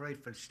in a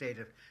frightful state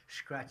of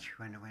scratch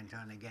when it went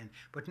on again.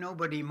 But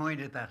nobody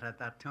minded that at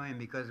that time,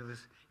 because it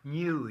was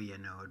new, you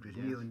know, it was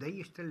new, and they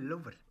used to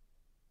love it.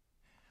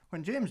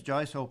 When James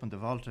Joyce opened the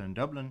Volta in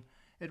Dublin,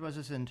 it was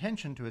his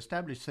intention to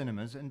establish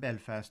cinemas in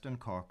Belfast and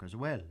Cork as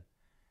well.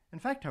 In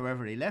fact,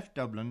 however, he left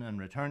Dublin and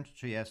returned to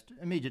Trieste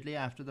immediately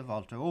after the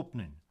Volta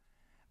opening.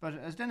 But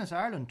as Dennis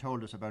Ireland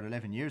told us about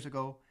 11 years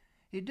ago,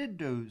 he did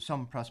do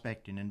some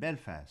prospecting in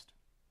Belfast.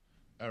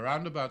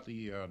 Around about the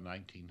year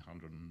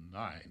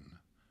 1909,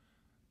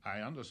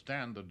 I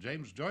understand that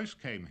James Joyce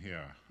came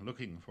here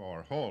looking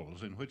for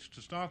halls in which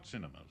to start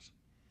cinemas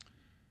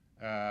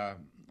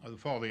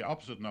for the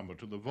opposite number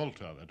to the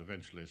Volta that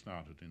eventually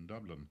started in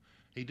Dublin.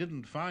 He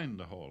didn't find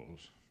the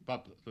halls,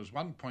 but there's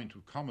one point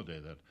of comedy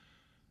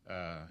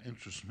that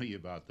interests me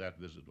about that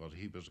visit. Was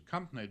he was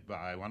accompanied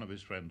by one of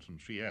his friends from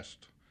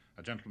Trieste,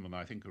 a gentleman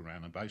I think who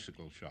ran a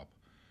bicycle shop,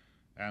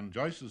 and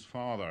Joyce's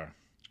father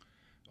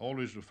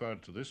always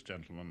referred to this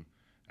gentleman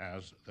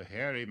as the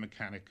hairy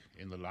mechanic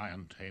in the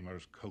lion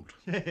tamer's coat.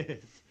 Yes.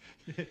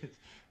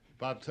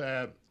 But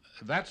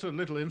that's a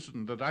little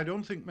incident that I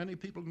don't think many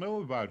people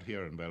know about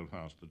here in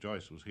Belfast. That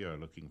Joyce was here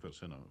looking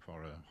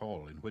for a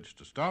hall in which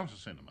to start a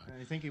cinema.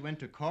 I think he went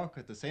to Cork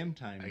at the same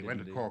time. He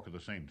went to Cork at the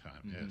same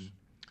time, yes.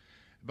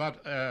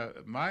 But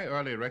my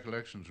early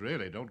recollections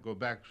really don't go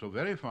back so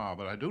very far,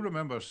 but I do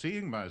remember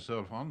seeing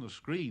myself on the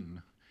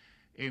screen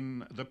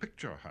in the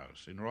Picture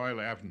House in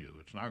Royal Avenue.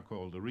 It's now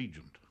called the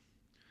Regent.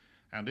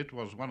 And it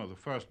was one of the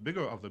first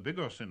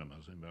bigger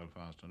cinemas in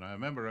Belfast. And I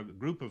remember a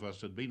group of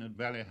us had been at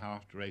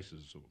Ballyhaft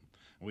races.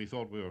 We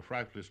thought we were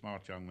frightfully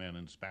smart young men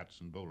in spats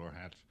and bowler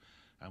hats.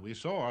 And we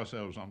saw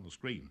ourselves on the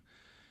screen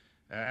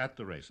at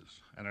the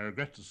races. And I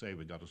regret to say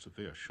we got a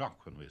severe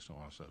shock when we saw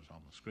ourselves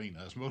on the screen,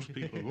 as most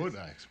people would,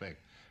 I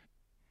expect.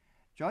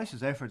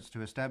 Joyce's efforts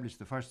to establish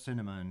the first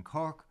cinema in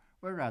Cork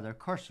were rather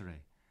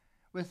cursory.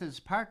 With his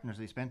partners,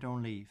 he spent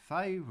only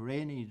 5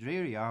 rainy,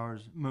 dreary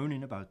hours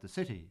mooning about the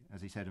city,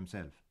 as he said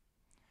himself.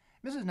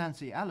 Mrs.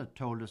 Nancy Allett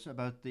told us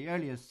about the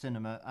earliest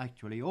cinema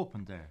actually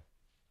opened there.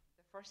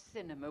 The first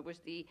cinema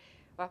was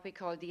what we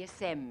call the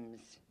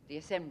Assem's, the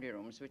Assembly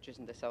Rooms, which is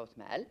in the South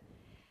Mall.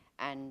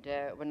 And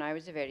when I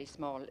was a very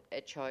small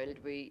child,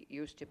 we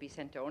used to be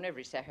sent down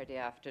every Saturday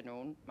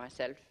afternoon,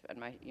 myself and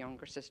my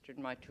younger sister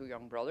and my 2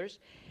 young brothers,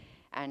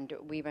 and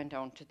we went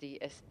down to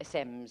the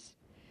Assem's,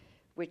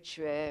 which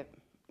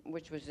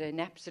was an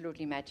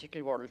absolutely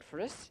magical world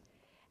for us.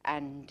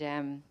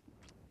 And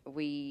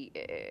we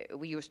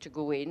used to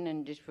go in,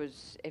 and it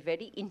was a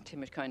very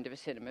intimate kind of a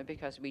cinema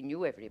because we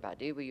knew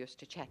everybody. We used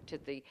to chat to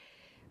the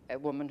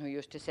woman who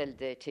used to sell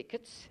the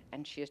tickets,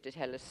 and she used to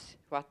tell us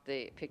what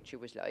the picture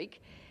was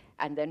like.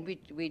 And then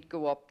we'd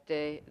go up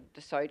the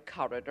side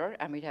corridor,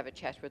 and we'd have a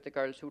chat with the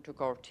girls who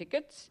took our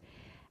tickets.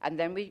 And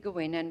then we'd go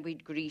in and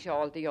we'd greet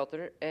all the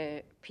other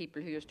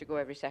people who used to go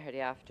every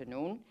Saturday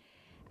afternoon.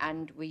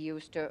 And we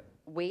used to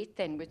wait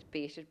then with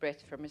bated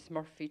breath for Miss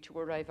Murphy to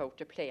arrive out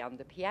to play on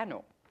the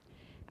piano.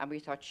 And we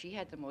thought she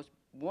had the most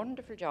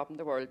wonderful job in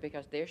the world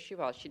because there she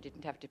was. She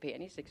didn't have to pay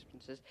any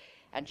sixpences,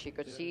 and she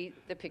could see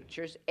the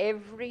pictures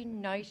every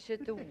night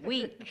of the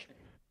week.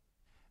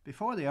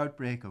 Before the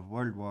outbreak of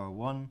World War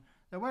I,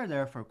 there were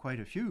therefore quite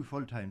a few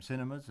full-time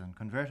cinemas and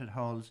converted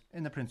halls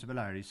in the principal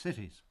Irish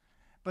cities.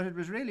 But it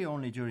was really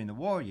only during the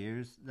war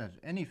years that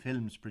any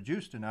films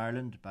produced in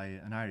Ireland by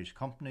an Irish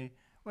company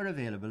were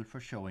available for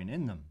showing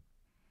in them.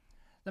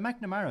 The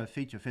McNamara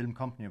Feature Film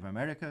Company of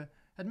America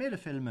had made a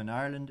film in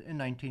Ireland in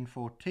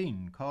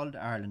 1914 called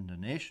Ireland a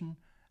Nation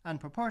and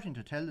purporting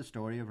to tell the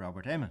story of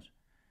Robert Emmet.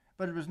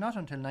 But it was not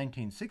until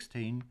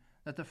 1916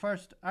 that the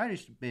first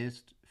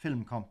Irish-based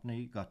film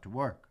company got to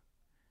work.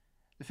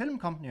 The Film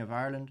Company of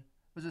Ireland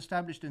was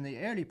established in the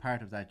early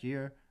part of that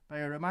year by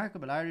a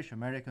remarkable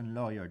Irish-American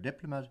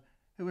lawyer-diplomat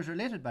who was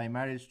related by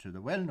marriage to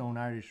the well-known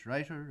Irish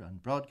writer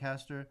and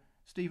broadcaster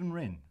Stephen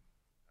Wynne.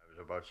 I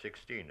was about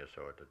 16 or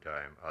so at the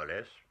time, or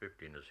less,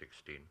 15 or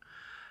 16.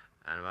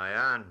 And my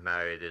aunt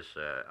married this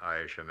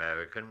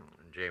Irish-American,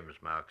 James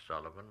Mark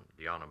Sullivan,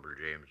 the Honourable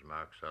James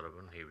Mark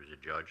Sullivan. He was a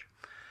judge,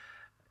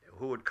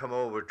 who would come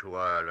over to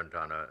Ireland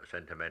on a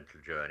sentimental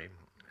journey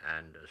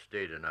and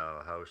stayed in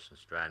our house in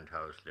Strand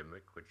House,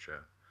 Limerick, which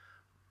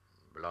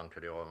belonged to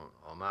the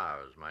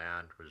O'Maras. My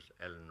aunt was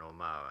Ellen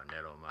O'Mara,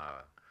 Nell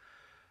O'Mara.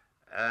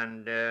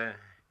 And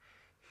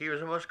he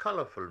was a most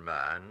colourful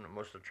man, a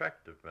most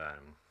attractive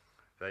man,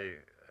 very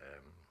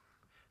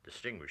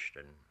distinguished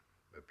in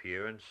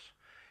appearance.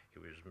 He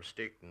was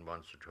mistaken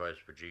once or twice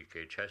for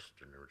G.K.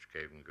 Chesterton, which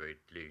gave him great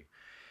glee.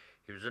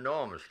 He was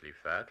enormously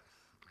fat,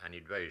 and he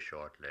had very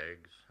short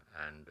legs,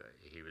 and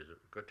he was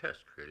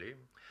grotesque, really.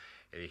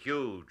 A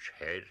huge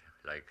head,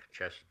 like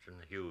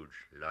Chesterton, a huge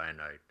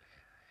lionite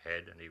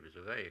head, and he was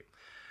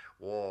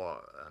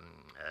wore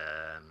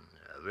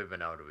a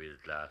ribbon out of his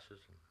glasses,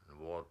 and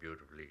wore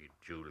beautifully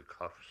jewel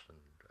cuffs and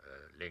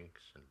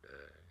links and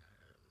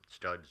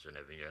studs and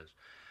everything else,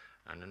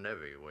 and in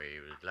every way he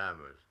was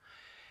glamorous.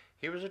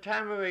 He was a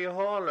Tammany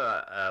Hall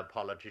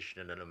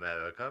politician in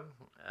America,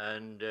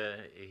 and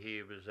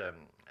he was a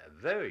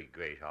very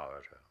great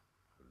orator,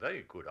 a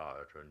very good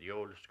orator in the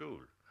old school.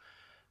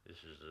 This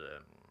is,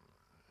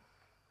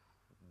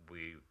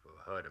 we've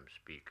heard him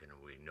speak, and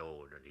we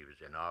know that he was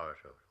an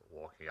orator,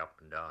 walking up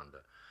and down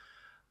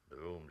the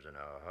rooms in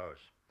our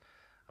house.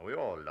 And we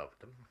all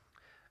loved him.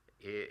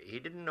 He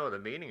didn't know the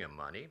meaning of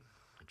money,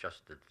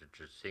 just the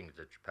things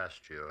that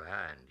passed through your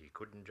hand. He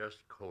couldn't just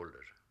hold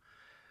it.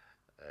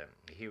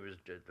 He was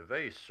the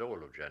very soul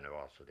of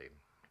generosity,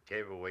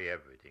 gave away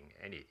everything,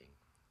 anything.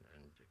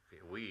 And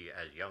we,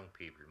 as young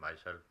people,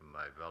 myself and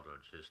my brother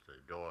and sister,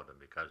 adored him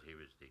because he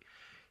was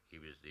he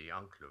was the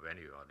uncle of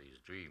any of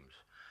these dreams.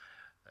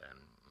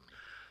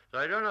 So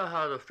I don't know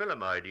how the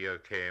film idea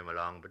came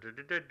along, but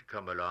it did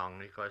come along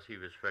because he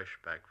was fresh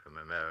back from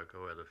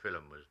America where the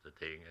film was the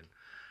thing, and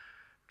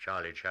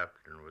Charlie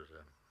Chaplin was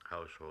a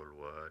household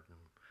word, and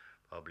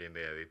probably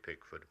Mary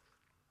Pickford.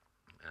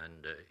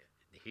 And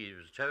he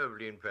was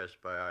terribly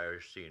impressed by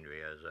Irish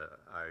scenery, as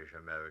Irish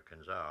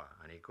Americans are,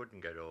 and he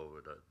couldn't get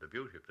over the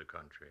beauty of the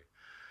country.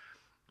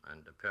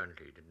 And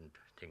apparently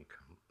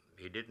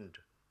he didn't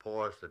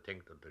pause to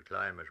think that the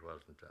climate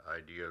wasn't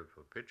ideal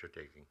for picture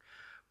taking,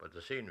 but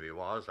the scenery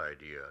was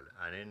ideal.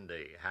 And in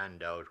the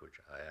handout, which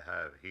I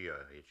have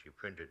here, which he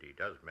printed, he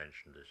does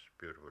mention this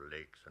beautiful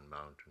lakes and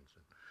mountains,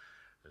 and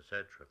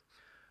etc.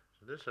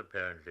 So this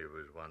apparently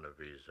was one of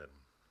his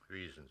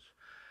reasons.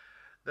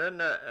 Then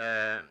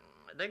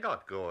they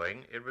got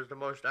going. It was the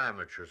most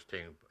amateurish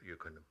thing you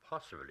can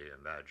possibly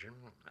imagine,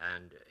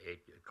 and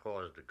it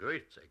caused a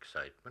great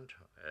excitement.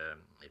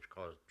 It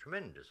caused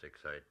tremendous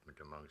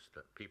excitement amongst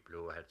the people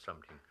who had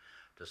something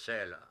to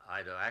sell,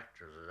 either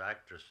actors or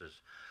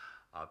actresses,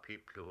 or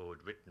people who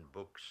had written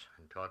books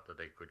and thought that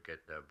they could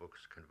get their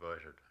books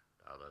converted,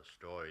 or their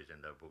stories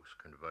in their books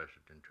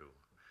converted into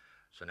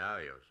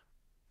scenarios.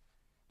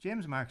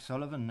 James Mark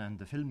Sullivan and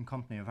the Film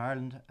Company of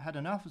Ireland had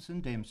an office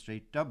in Dame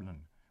Street,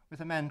 Dublin,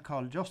 with a man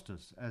called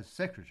Justice as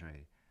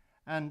secretary,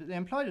 and they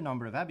employed a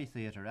number of Abbey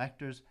Theatre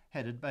actors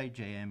headed by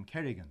J.M.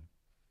 Kerrigan.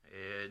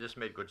 This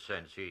made good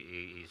sense.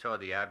 He saw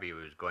the Abbey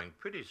was going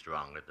pretty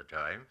strong at the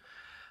time,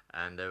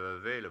 and they were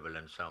available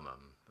in summer.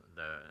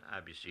 The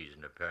Abbey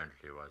season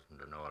apparently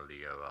wasn't an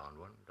all-year-round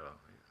one, though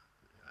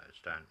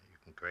Stan, you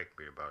can correct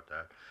me about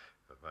that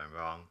if I'm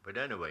wrong. But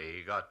anyway,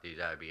 he got these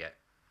Abbey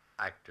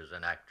actors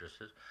and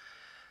actresses,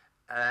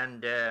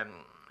 and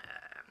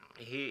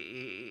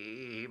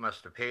he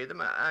must have paid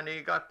them, and he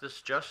got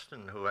this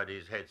Justin, who had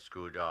his head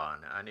screwed on,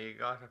 and he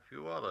got a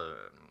few other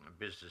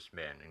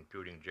businessmen,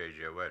 including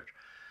J.J. Welch,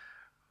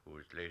 who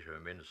was later a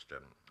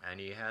minister, and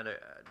he had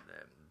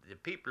the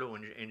people who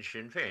in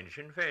Sinn Féin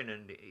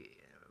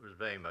was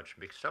very much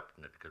mixed up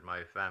in it, because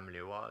my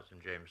family was,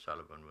 and James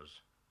Sullivan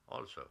was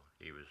also.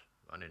 He was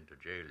run into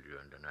jail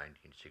during the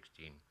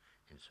 1916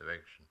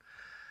 insurrection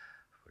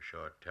for a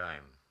short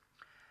time.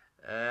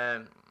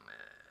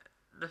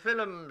 The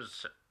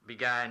films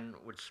began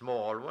with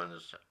small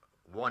ones,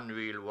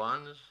 one-reel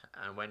ones,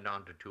 and went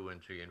on to 2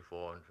 and 3 and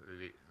 4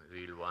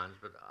 reel ones,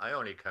 but I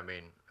only come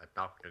in at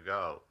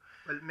Knocknagow.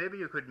 Well, maybe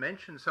you could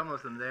mention some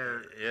of them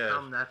there Yes.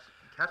 from that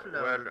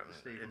catalogue, Well,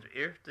 Stephen.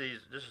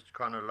 this is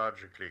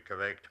chronologically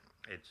correct,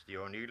 it's the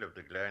O'Neill of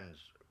the Glens,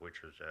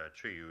 which was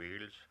 3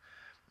 reels,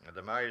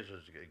 the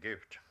Miser's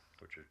Gift,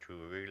 which is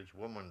 2 reels,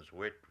 Woman's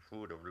Wit,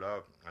 Food of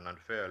Love, An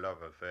Unfair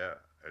Love Affair,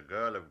 A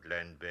Girl of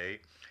Glen Bay,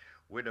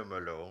 Widow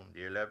Malone,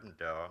 The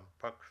 11th Hour,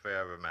 Puck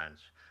Fair Romance,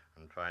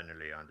 and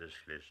finally on this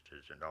list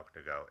is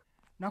Knocknagow.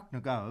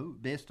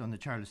 Knocknagow, based on the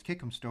Charles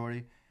Kickham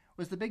story,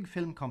 was the big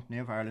Film Company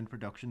of Ireland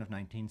production of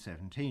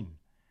 1917.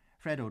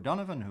 Fred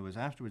O'Donovan, who was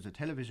afterwards a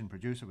television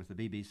producer with the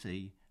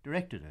BBC,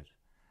 directed it,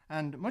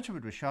 and much of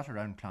it was shot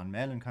around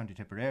Clonmel in County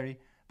Tipperary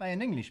by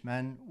an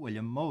Englishman,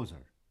 William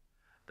Moser.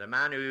 The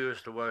man who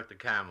used to work the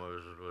camera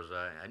was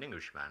an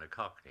Englishman, a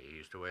Cockney. He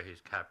used to wear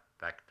his cap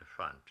back to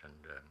front, and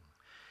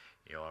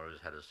he always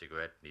had a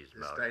cigarette in his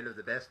mouth. The style of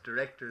the best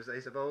directors, I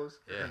suppose,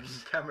 Yes.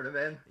 and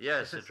cameramen.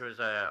 Yes, it was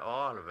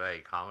all very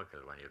comical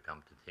when you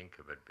come to think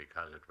of it,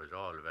 because it was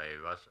all a very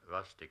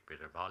rustic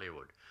bit of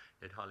Hollywood.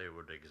 Did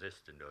Hollywood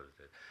exist in those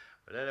days?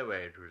 But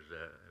anyway, it was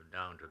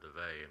down to the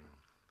very,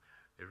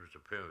 it was a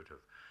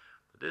primitive.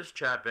 But this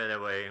chap,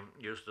 anyway,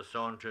 used to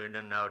saunter in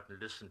and out and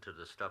listen to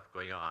the stuff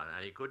going on,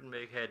 and he couldn't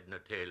make head nor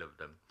tail of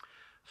the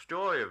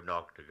story of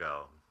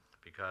Knocknagow,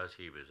 because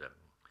he was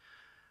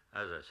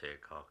as I say, a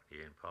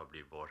Cockney, and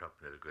probably brought up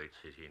in a great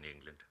city in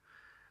England,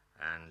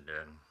 and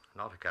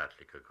not a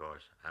Catholic, of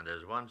course. And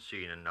there's one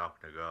scene in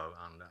Knocknagow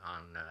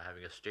on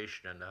having a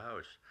station in the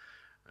house,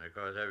 and of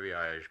course every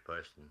Irish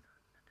person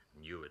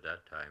knew at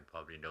that time,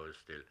 probably knows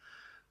still,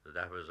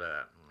 that was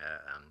a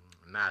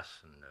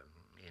mass and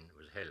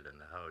was held in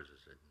the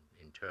houses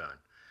in turn.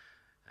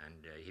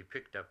 And he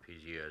picked up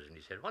his ears and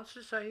he said, "What's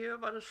this I hear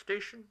about a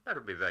station?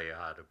 That'll be very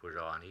hard to put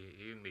on."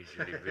 He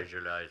immediately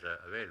visualized a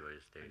railway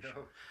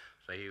station.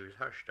 So he was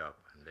hushed up,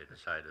 and they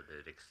decided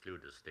they'd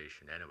exclude the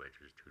station anyway.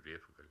 It was too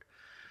difficult.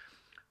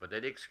 But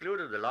they'd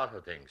excluded a lot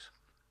of things.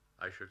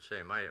 I should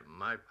say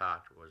my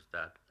part was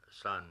that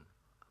son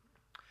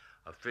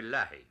of Phil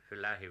Lahey. Phil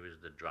Lahey was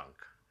the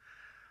drunk.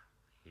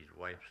 His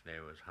wife's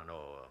name was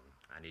Honora,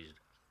 and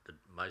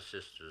my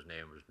sister's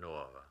name was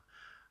Nora.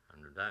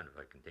 And then, if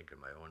I can think of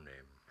my own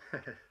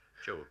name,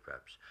 Joe,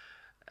 perhaps.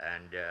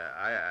 And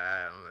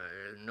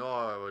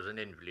Nora was an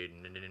invalid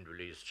in an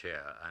invalid's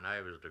chair, and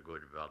I was the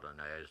good brother,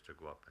 and I used to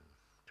go up and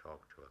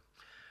talk to her.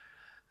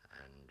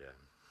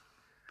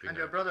 And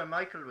your brother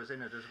Michael was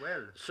in it as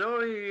well.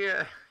 So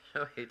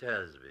he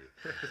tells me.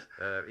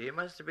 He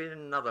must have been in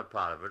another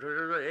part of it.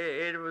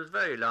 It was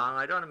very long.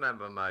 I don't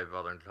remember my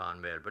brother in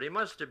Clonmel, but he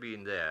must have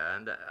been there.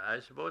 And I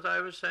suppose I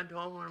was sent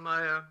home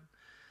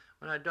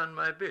when I'd done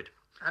my bit.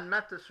 And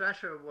Matt the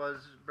Thrasher was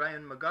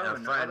Brian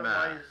McGowan. A fine man.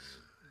 Otherwise,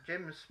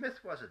 James Smith,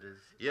 was it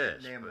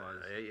his name was?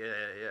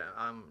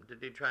 Yeah.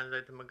 Did he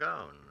translate to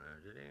McGowan?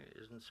 Did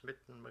he? Isn't Smith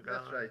and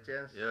McGowan? That's right,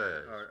 yes.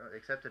 Yes.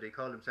 Except that he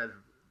called himself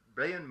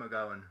Brian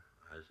McGowan.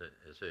 I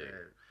see.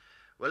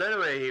 Well,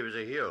 anyway, he was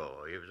a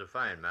hero. He was a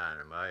fine man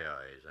in my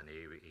eyes, and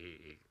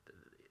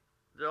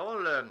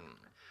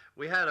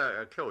we had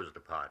a clothes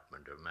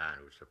department, a man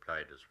who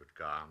supplied us with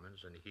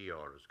garments, and he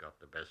always got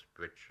the best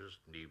breeches,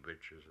 knee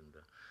breeches, and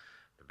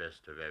the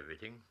best of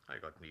everything. I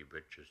got knee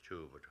breeches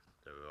too, but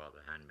they were all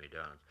the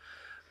hand-me-downs.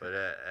 But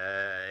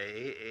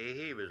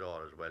he was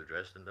always well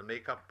dressed, and the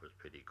makeup was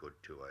pretty good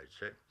too, I'd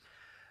say.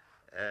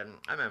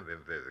 I remember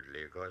him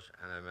vividly, of course,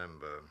 and I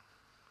remember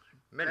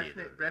many of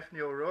them.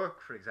 Breffney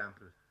O'Rourke, for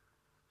example.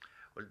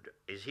 Well,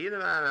 is he the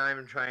man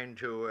I'm trying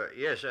to...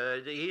 yes,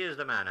 he is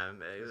the man.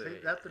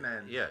 Is that the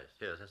man? Yes,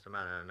 that's the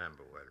man I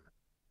remember well.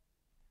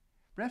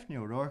 Breffney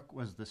O'Rourke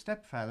was the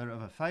stepfather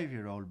of a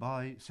 5-year-old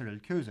boy, Cyril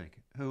Cusack,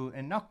 who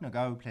in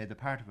Knocknagow played the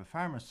part of a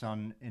farmer's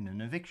son in an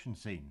eviction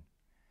scene.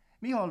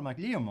 Micheál Mac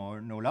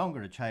Liammóir, no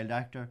longer a child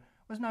actor,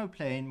 was now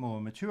playing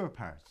more mature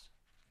parts.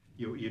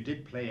 You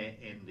did play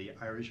in the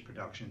Irish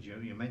productions.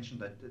 You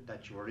mentioned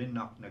that you were in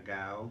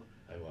Knocknagow.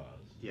 I was.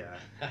 Yeah.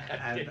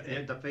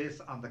 And the face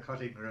on the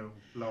cutting room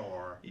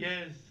floor.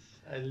 Yes,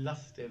 I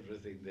lost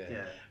everything there.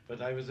 Yeah.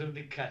 But I was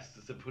only cast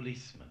as a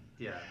policeman.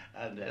 Yeah.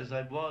 And as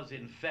I was,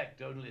 in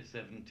fact, only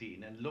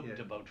 17 and looked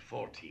about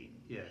 14.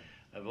 Yeah.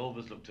 I've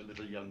always looked a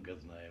little younger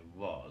than I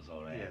was,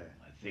 or am,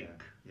 I think.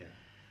 Yeah.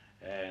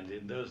 And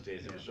in those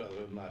days, it was rather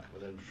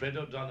remarkable. And Fred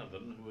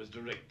O'Donovan, who was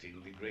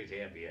directing, the great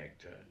Abbey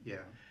actor,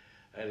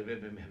 I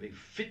remember him having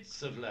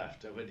fits of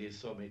laughter when he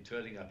saw me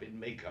turning up in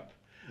makeup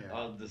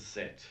on the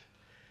set,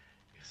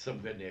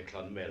 somewhere near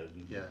Clonmel,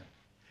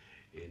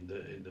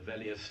 in the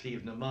valley of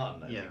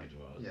Slievenamon, I think it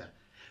was,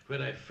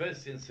 where I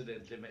first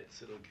incidentally met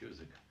Cyril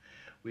Cusack.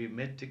 We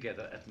met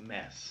together at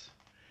Mass,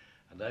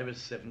 and I was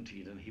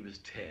 17 and he was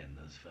 10,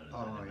 as far as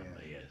I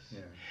remember, yes.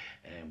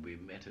 And we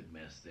met at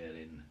Mass there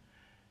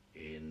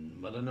in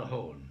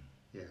Mullinahone,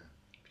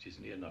 which is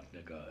near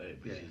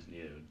Knocknagow, which is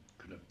near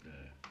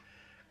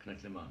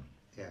Cnucknamun.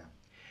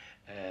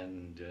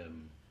 And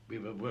we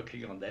were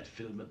working on that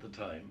film at the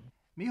time.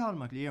 Micheál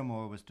Mac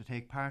Liammóir was to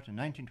take part in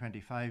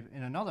 1925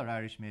 in another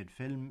Irish-made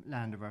film,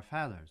 Land of Our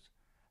Fathers,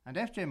 and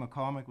F.J.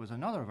 McCormick was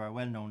another of our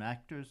well-known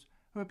actors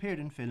who appeared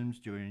in films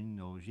during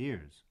those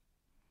years.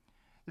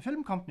 The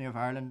Film Company of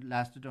Ireland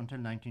lasted until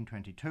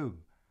 1922,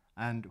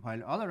 and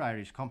while other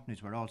Irish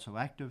companies were also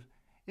active,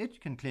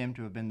 it can claim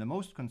to have been the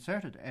most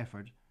concerted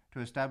effort to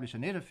establish a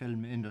native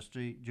film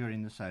industry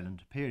during the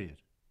silent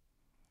period.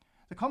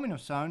 The coming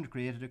of sound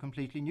created a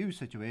completely new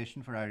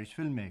situation for Irish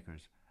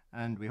filmmakers,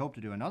 and we hope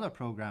to do another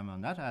programme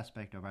on that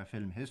aspect of our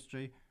film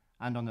history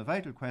and on the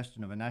vital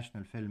question of a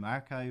national film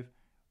archive,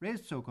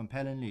 raised so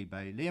compellingly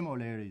by Liam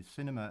O'Leary's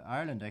Cinema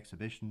Ireland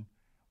exhibition,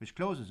 which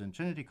closes in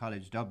Trinity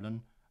College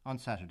Dublin on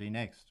Saturday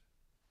next.